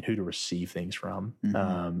into me and who to receive things from.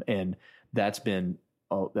 And that's been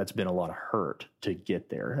a lot of hurt to get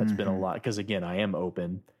there. That's been a lot, because again, I am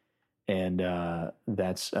open, and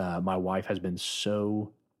that's my wife has been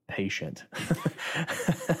so patient.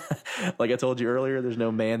 Like I told you earlier, there's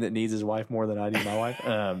no man that needs his wife more than I do my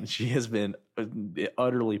wife. She has been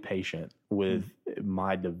utterly patient with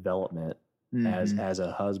my development as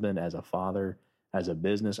a husband, as a father, as a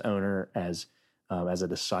business owner, as a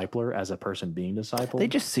discipler, as a person being discipled. They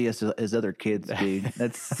just see us as other kids, dude.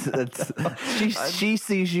 That's she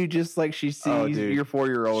sees you just like she sees your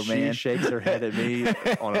 4-year-old, man. She shakes her head at me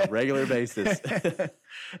on a regular basis.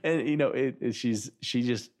 And you know, she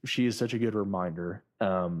is such a good reminder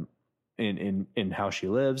in how she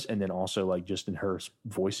lives, and then also like just in her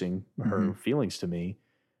voicing her feelings to me.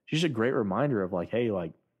 She's a great reminder of like, hey,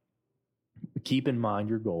 like keep in mind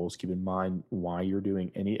your goals, keep in mind why you're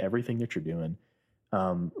doing everything that you're doing.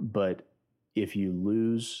 But if you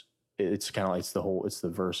lose, it's kind of like it's the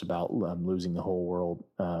verse about losing the whole world,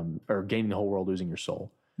 or gaining the whole world, losing your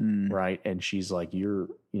soul. Right. And she's like, your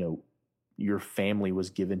family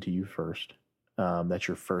was given to you first. That's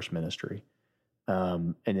your first ministry.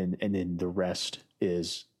 And then the rest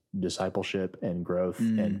is discipleship and growth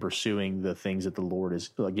and pursuing the things that the Lord is,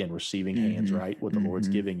 again, receiving hands, right? What the Lord's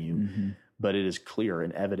giving you. But it is clear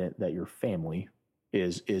and evident that your family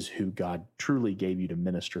is who God truly gave you to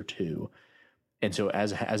minister to. And so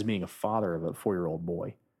as being a father of a 4-year-old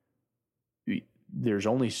boy, there's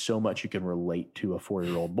only so much you can relate to a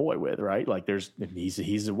 4-year-old boy with, right? Like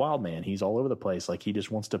he's a wild man. He's all over the place. Like he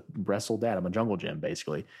just wants to wrestle dad. I'm a jungle gym,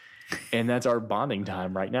 basically. And that's our bonding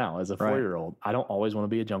time right now as a 4-year-old. I don't always want to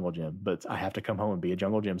be a jungle gym, but I have to come home and be a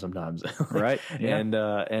jungle gym sometimes. Right. Yeah.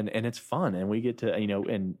 And it's fun. And we get to,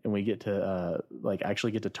 and we get to, like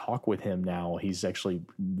actually get to talk with him now. He's actually,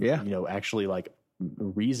 actually like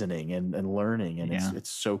reasoning and learning. And it's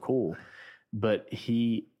so cool. But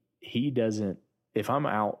he doesn't, if I'm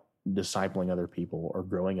out discipling other people or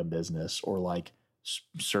growing a business or like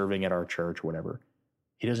serving at our church or whatever,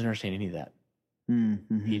 he doesn't understand any of that.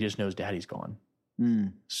 He just knows daddy's gone.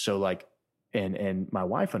 So like, and my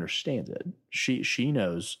wife understands it. She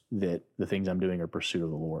knows that the things I'm doing are pursuit of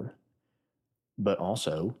the Lord, but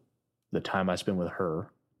also the time I spend with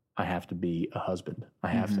her, I have to be a husband. I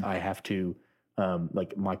have to,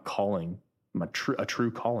 like my calling, a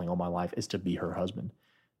true calling on my life is to be her husband.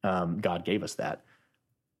 God gave us that.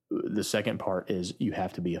 The second part is you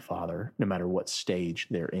have to be a father no matter what stage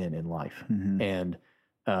they're in life. And,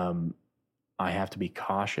 I have to be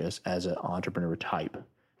cautious as an entrepreneur type,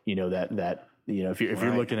 if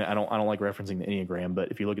you're looking at, I don't like referencing the Enneagram,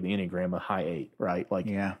 but if you look at the Enneagram, a high 8, right? Like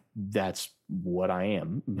that's what I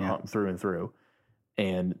am through and through.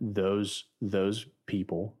 And those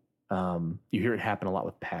people, you hear it happen a lot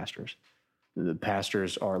with pastors. The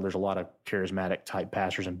pastors there's a lot of charismatic type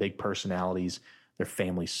pastors and big personalities. Their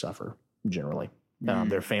families suffer generally.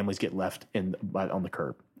 Their families get left on the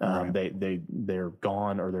curb. They're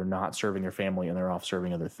gone, or they're not serving their family and they're off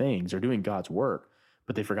serving other things. They're doing God's work,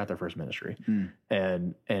 but they forgot their first ministry.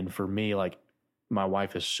 And for me, like my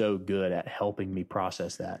wife is so good at helping me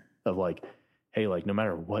process that of like, hey, like no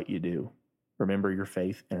matter what you do, remember your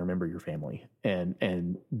faith and remember your family.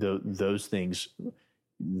 And those things,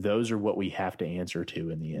 those are what we have to answer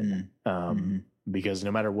to in the end. Because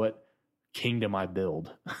no matter what kingdom I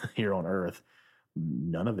build here on earth,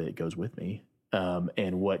 none of it goes with me.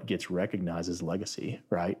 And what gets recognized is legacy,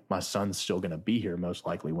 right? My son's still going to be here most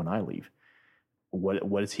likely when I leave.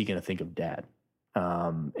 What is he going to think of dad?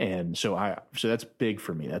 And so that's big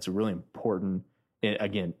for me. That's a really important,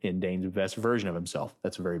 again, in Dane's best version of himself,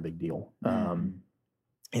 that's a very big deal.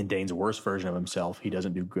 In Dane's worst version of himself, he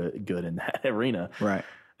doesn't do good in that arena. Right.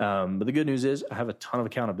 But the good news is I have a ton of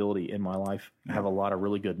accountability in my life. I have a lot of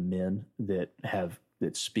really good men that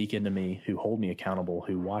speak into me, who hold me accountable,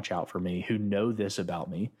 who watch out for me, who know this about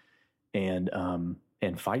me, and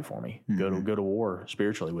fight for me, go to war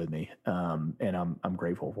spiritually with me. And I'm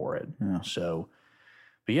grateful for it. Yeah. So,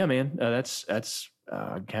 yeah, man, that's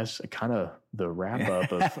I guess kind of the wrap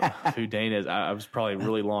up of who Dane is. I was probably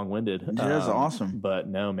really long winded. That's awesome, but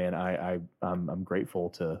no, man, I'm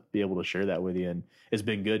grateful to be able to share that with you, and it's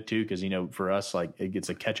been good too because for us, like it gets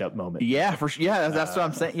a catch up moment. Yeah, for sure. Yeah, that's what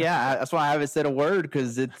I'm saying. Yeah, that's why I haven't said a word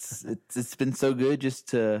because it's been so good.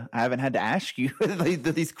 I haven't had to ask you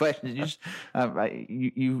these questions.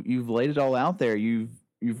 You've laid it all out there. You've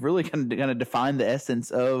really kind of defined the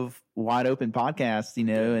essence of Wide Open Podcasts,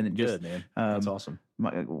 and it just, good, man. That's awesome.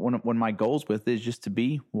 One of my goals with it is just to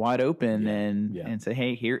be wide open and say,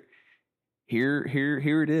 hey, here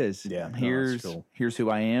it is. Yeah, here's who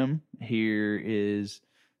I am. Here is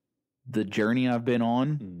the journey I've been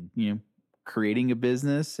on. Creating a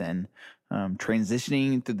business and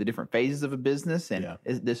transitioning through the different phases of a business, and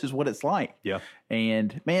this is what it's like. Yeah.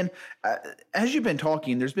 And man, as you've been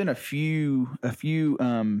talking, there's been a few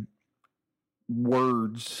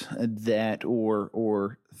words that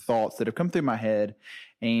or thoughts that have come through my head,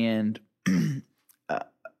 and I'm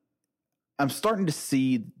starting to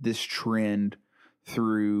see this trend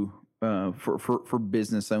through for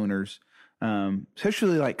business owners,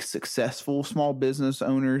 especially like successful small business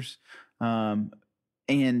owners, and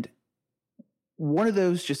one of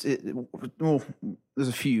those there's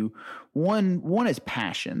a few. One is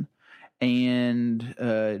passion, and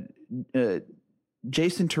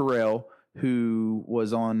Jason Terrell, who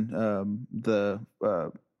was on the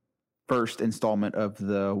first installment of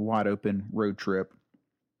the Wide Open road trip,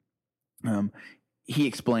 he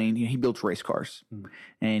explained he builds race cars,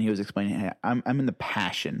 and he was explaining, hey, I'm in the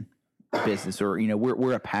passion business, or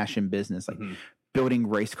we're a passion business, like building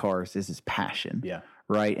race cars is his passion. Yeah.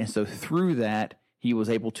 Right. And so through that, he was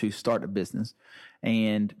able to start a business,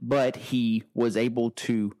 but he was able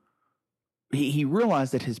to, he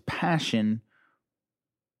realized that his passion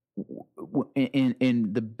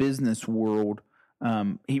in the business world,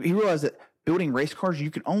 he realized that building race cars,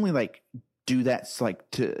 you can only do that,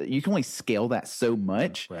 you can only scale that so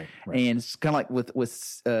much. Right. And it's kind of like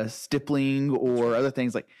with stippling or other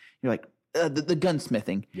things, like you're like, the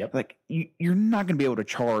gunsmithing. Yep. Like you're not going to be able to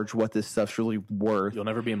charge what this stuff's really worth. You'll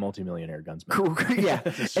never be a multimillionaire gunsmith. Yeah.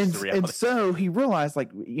 and so he realized,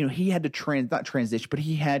 he had to not transition, but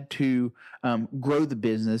he had to grow the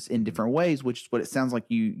business in different ways, which is what it sounds like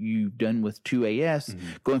you've done with 2AS,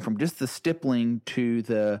 going from just the stippling to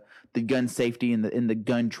the gun safety and the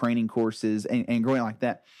gun training courses and growing like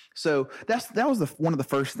that. So that was one of the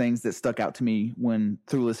first things that stuck out to me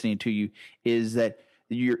through listening to you, is that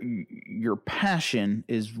your passion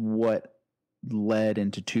is what led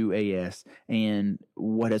into 2AS and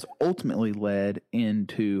what has ultimately led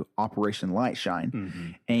into Operation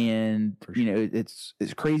Lightshine. And it's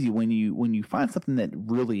crazy when you find something that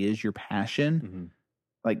really is your passion,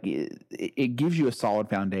 like it gives you a solid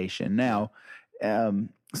foundation. Now, so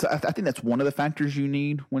I think that's one of the factors you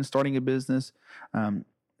need when starting a business. The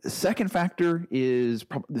second factor is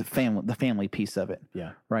probably the family piece of it.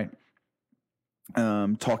 Yeah. Right.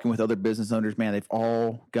 Talking with other business owners, man, they've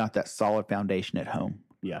all got that solid foundation at home.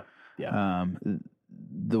 Yeah. Yeah.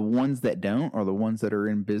 The ones that don't are the ones that are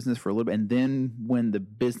in business for a little bit. And then when the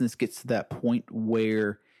business gets to that point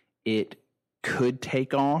where it could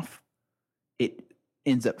take off, it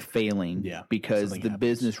ends up failing because the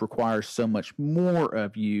business requires so much more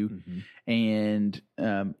of you. And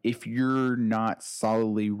if you're not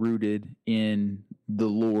solidly rooted in the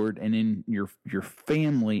Lord and in your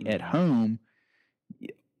family at home,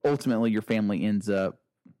 ultimately your family ends up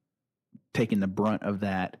taking the brunt of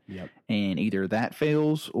that. And either that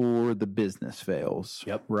fails or the business fails.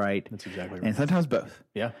 Right. That's exactly right. And sometimes both.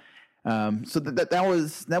 Yeah. So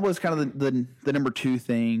that was kind of the number two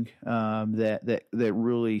thing that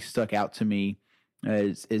really stuck out to me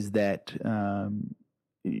is that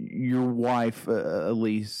your wife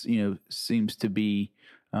Elise, seems to be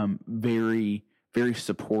very, very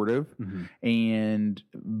supportive and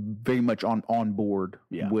very much on board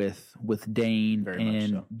with Dane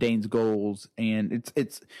and Dane's goals. And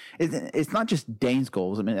it's not just Dane's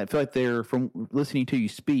goals. I mean, I feel like they're, from listening to you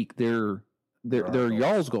speak, they're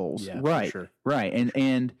y'all's goals. Right. Sure. Right.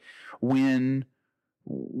 And when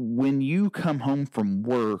you come home from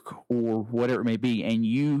work or whatever it may be, and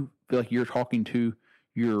you feel like you're talking to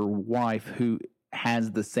your wife who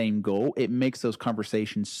has the same goal, it makes those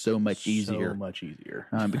conversations so much easier.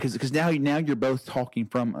 Because now you're both talking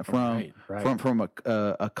from a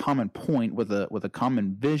common point with a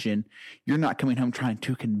common vision. You're not coming home trying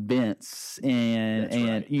to convince you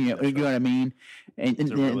know what I mean. And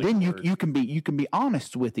then you can be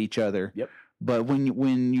honest with each other. Yep. But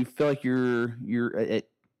when you feel like you're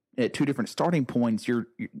at two different starting points,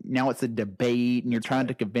 now it's a debate, and you're trying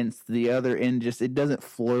to convince the other, and just it doesn't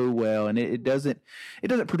flow well, and it doesn't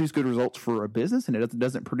produce good results for a business, and it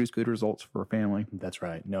doesn't produce good results for a family. That's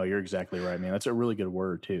right. No, you're exactly right, man. That's a really good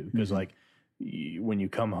word too, because like when you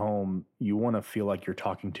come home, you want to feel like you're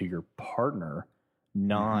talking to your partner,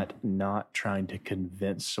 not trying to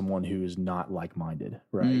convince someone who is not like-minded,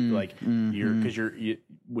 right? Like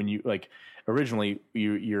when you like originally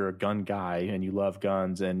you're a gun guy and you love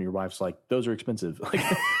guns, and your wife's like, those are expensive, like,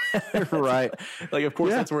 right? Like, of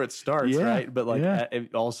course that's where it starts, right? But like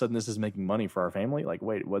all of a sudden this is making money for our family. Like,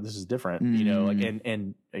 wait, what? This is different, you know? Like,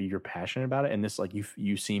 and you're passionate about it, and this, like,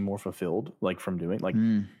 you seem more fulfilled, like, from doing, like,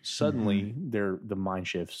 suddenly the mind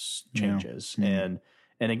shifts changes, and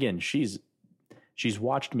again, she's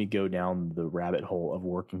watched me go down the rabbit hole of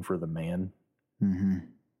working for the man,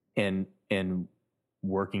 and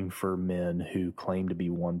working for men who claim to be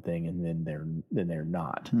one thing and then they're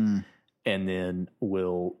not, and then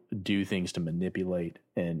will do things to manipulate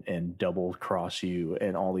and double cross you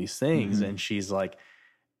and all these things. And she's like,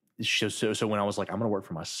 so when I was like, I'm going to work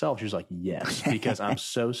for myself, she was like, yes, because I'm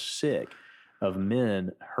so sick of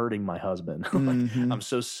men hurting my husband. I'm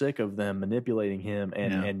so sick of them manipulating him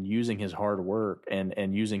and using his hard work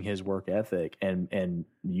and using his work ethic and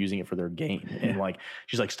using it for their gain. And like,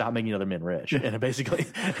 she's like, stop making other men rich. And basically,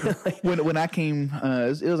 like, when I came,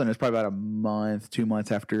 it was probably about a month, 2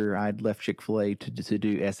 months after I'd left Chick-fil-A to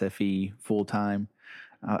do SFE full time.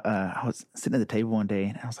 I was sitting at the table one day,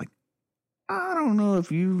 and I was like, I don't know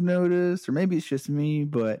if you've noticed, or maybe it's just me,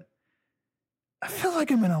 but I feel like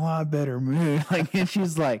I'm in a lot better mood. Like, and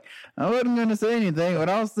she's like, I wasn't going to say anything, but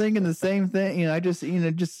I was thinking the same thing. You know, I just,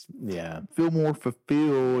 feel more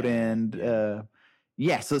fulfilled. And,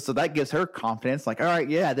 so that gives her confidence. Like, all right,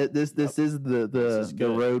 this is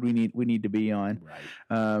the road we need to be on.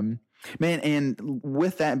 Right. Man. And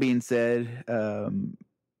with that being said,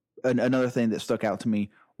 another thing that stuck out to me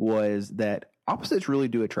was that opposites really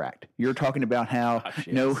do attract. You're talking about how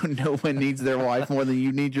no one needs their wife more than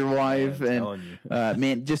you need your wife,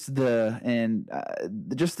 and just the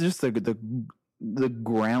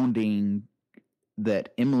grounding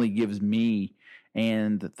that Emily gives me,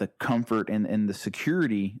 and the comfort and the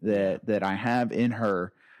security that I have in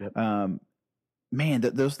her. Man,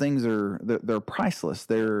 those things they're priceless.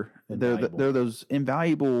 They're those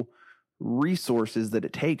invaluable resources that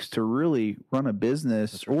it takes to really run a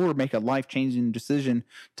business or make a life-changing decision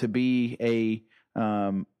to be a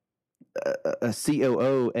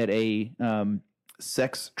COO at a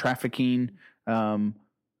sex trafficking nonprofit.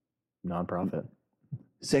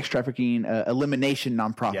 Sex trafficking elimination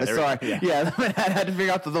nonprofit. I had to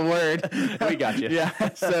figure out the word. We got you.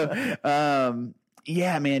 So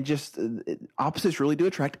man, just opposites really do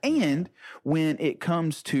attract. And when it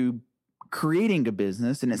comes to creating a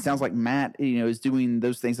business, and it sounds like Matt, is doing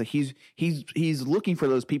those things. Like he's looking for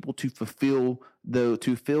those people to fill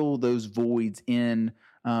those voids in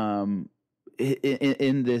this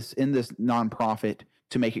nonprofit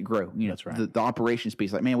to make it grow. That's right. The operations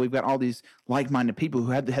piece. Like, man, we've got all these like-minded people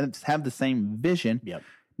who have the same vision. Yep.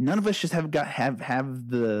 None of us just have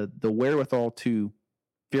the wherewithal to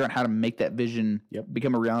figure out how to make that vision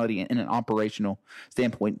become a reality in an operational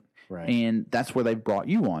standpoint. Right. And that's where they've brought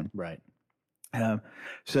you on. Right.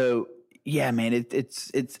 So yeah, man,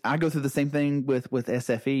 it's I go through the same thing with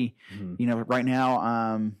SFE. Right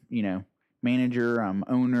now, manager, I'm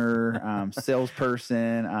owner, I'm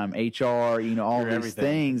salesperson, I'm HR, all these everything.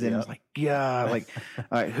 Things. And it's like, all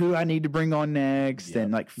right, who I need to bring on next.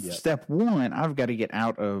 And step one, I've got to get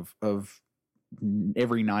out of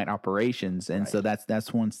every night operations. And so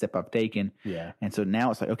that's one step I've taken. Yeah. And so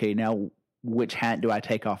now it's like, okay, now which hat do I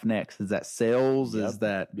take off next? Is that sales? Is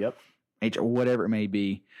that HR, whatever it may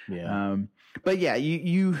be. Yeah. But yeah,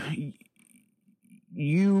 you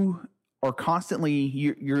are constantly,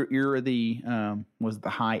 you're the, was the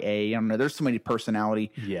high A. I don't know. There's so many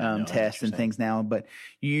personality tests and things now, but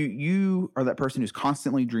you are that person who's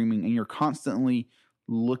constantly dreaming, and you're constantly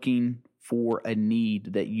looking for a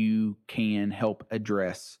need that you can help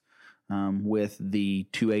address. With the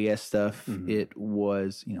 2AS stuff, it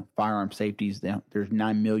was, firearm safeties. There's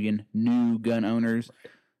 9 million new gun owners.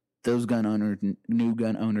 Those new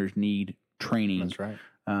gun owners need training. That's right.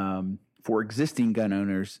 For existing gun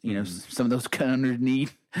owners, some of those gun owners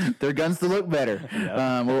need their guns to look better,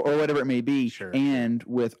 or whatever it may be. Sure. And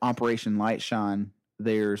with Operation Lightshine,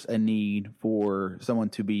 there's a need for someone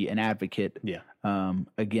to be an advocate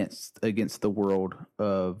against the world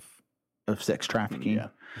of sex trafficking. Yeah.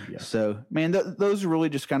 So, man, those are really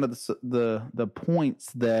just kind of the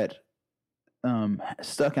points that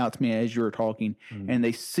stuck out to me as you were talking, and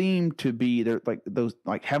they seem to be they're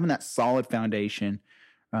having that solid foundation.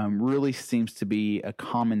 Really seems to be a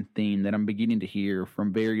common theme that I'm beginning to hear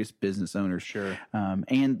from various business owners. Sure.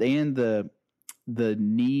 And the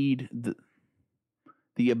need,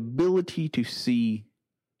 the ability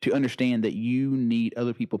to understand that you need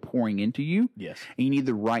other people pouring into you. Yes. And you need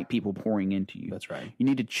the right people pouring into you. That's right. You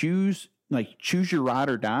need to choose your ride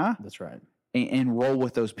or die. That's right. And roll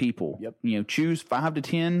with those people. Yep. Choose 5 to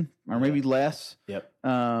 10 or maybe less. Yep.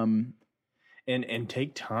 And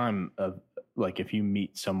take time of, like, if you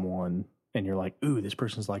meet someone and you're like, ooh, this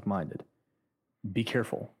person's like-minded, be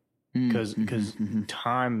careful, because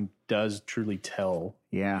time does truly tell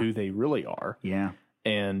who they really are. Yeah.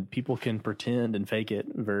 And people can pretend and fake it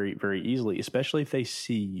very, very easily, especially if they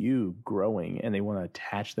see you growing and they want to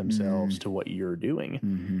attach themselves to what you're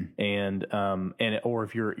doing. And or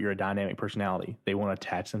if you're a dynamic personality, they want to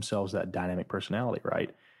attach themselves to that dynamic personality,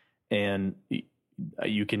 right? And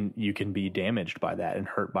you can be damaged by that and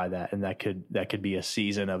hurt by that, and that could be a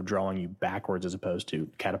season of drawing you backwards as opposed to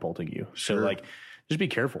catapulting you. Sure. So, like, just be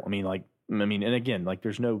careful. I mean, and again, like,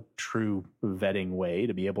 there's no true vetting way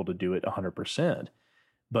to be able to do it 100%.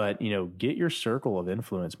 But, get your circle of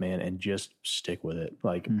influence, man, and just stick with it.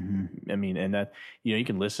 Like, I mean, and that, you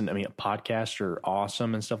can listen. I mean, podcasts are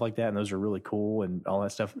awesome and stuff like that, and those are really cool and all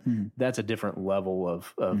that stuff. That's a different level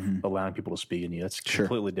of allowing people to speak in you. That's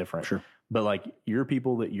completely different. Sure. But, like, you're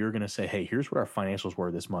people that you're going to say, hey, here's what our financials were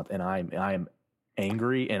this month, and I am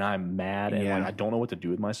angry and I'm mad and like, I don't know what to do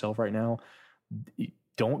with myself right now.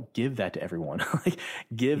 Don't give that to everyone. Like,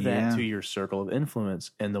 give that to your circle of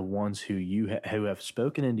influence and the ones who who have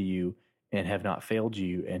spoken into you and have not failed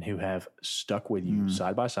you and who have stuck with you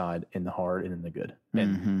side by side in the hard and in the good.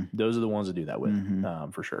 And those are the ones to do that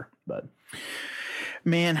with, for sure. But,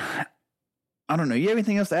 man, I don't know. You have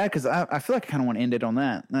anything else to add? Because I feel like I kind of want to end it on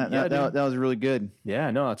that. That was really good.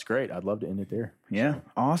 Yeah, no, that's great. I'd love to end it there. Yeah,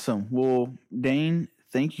 awesome. Well, Dane,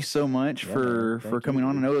 thank you so much for coming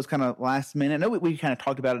on. I know it was kind of last minute. I know we kind of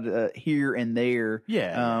talked about it here and there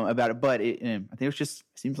about it, but I think it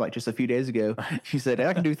seems like just a few days ago. She said,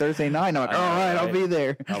 I can do Thursday night. And I'm like, all right, I'll be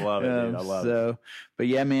there. I love it, dude. I love it. But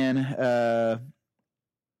yeah, man,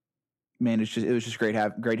 it was just great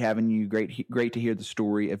having you. Great to hear the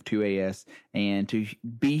story of 2AS and to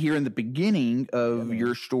be here in the beginning of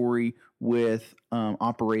your story with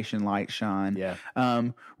Operation Lightshine. Yeah.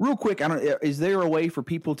 Real quick, is there a way for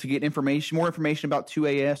people to get more information about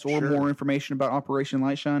 2AS or more information about Operation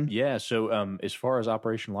Lightshine? Yeah. So as far as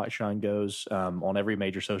Operation Lightshine goes, on every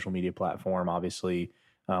major social media platform, obviously,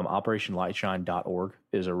 operationlightshine.org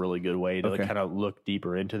is a really good way to kind of look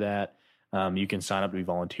deeper into that. You can sign up to be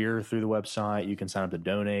volunteer through the website. You can sign up to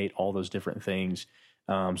donate, all those different things.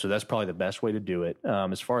 So that's probably the best way to do it.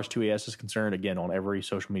 As far as 2AS is concerned, again, on every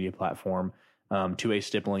social media platform,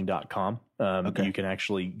 2astippling.com. You can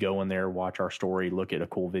actually go in there, watch our story, look at a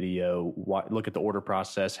cool video, look at the order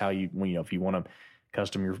process, how if you want to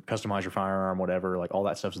customize your firearm, whatever, like all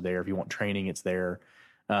that stuff's there. If you want training, it's there.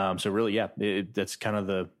 So really, that's kind of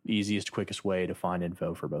the easiest, quickest way to find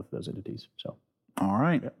info for both of those entities. So, all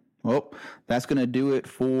right. Yeah. Well, that's going to do it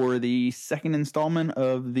for the second installment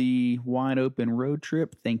of the Wide Open Road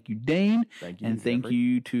Trip. Thank you, Dane. Thank you. And thank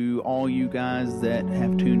you to all you guys that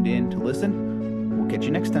have tuned in to listen. We'll catch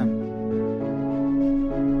you next time.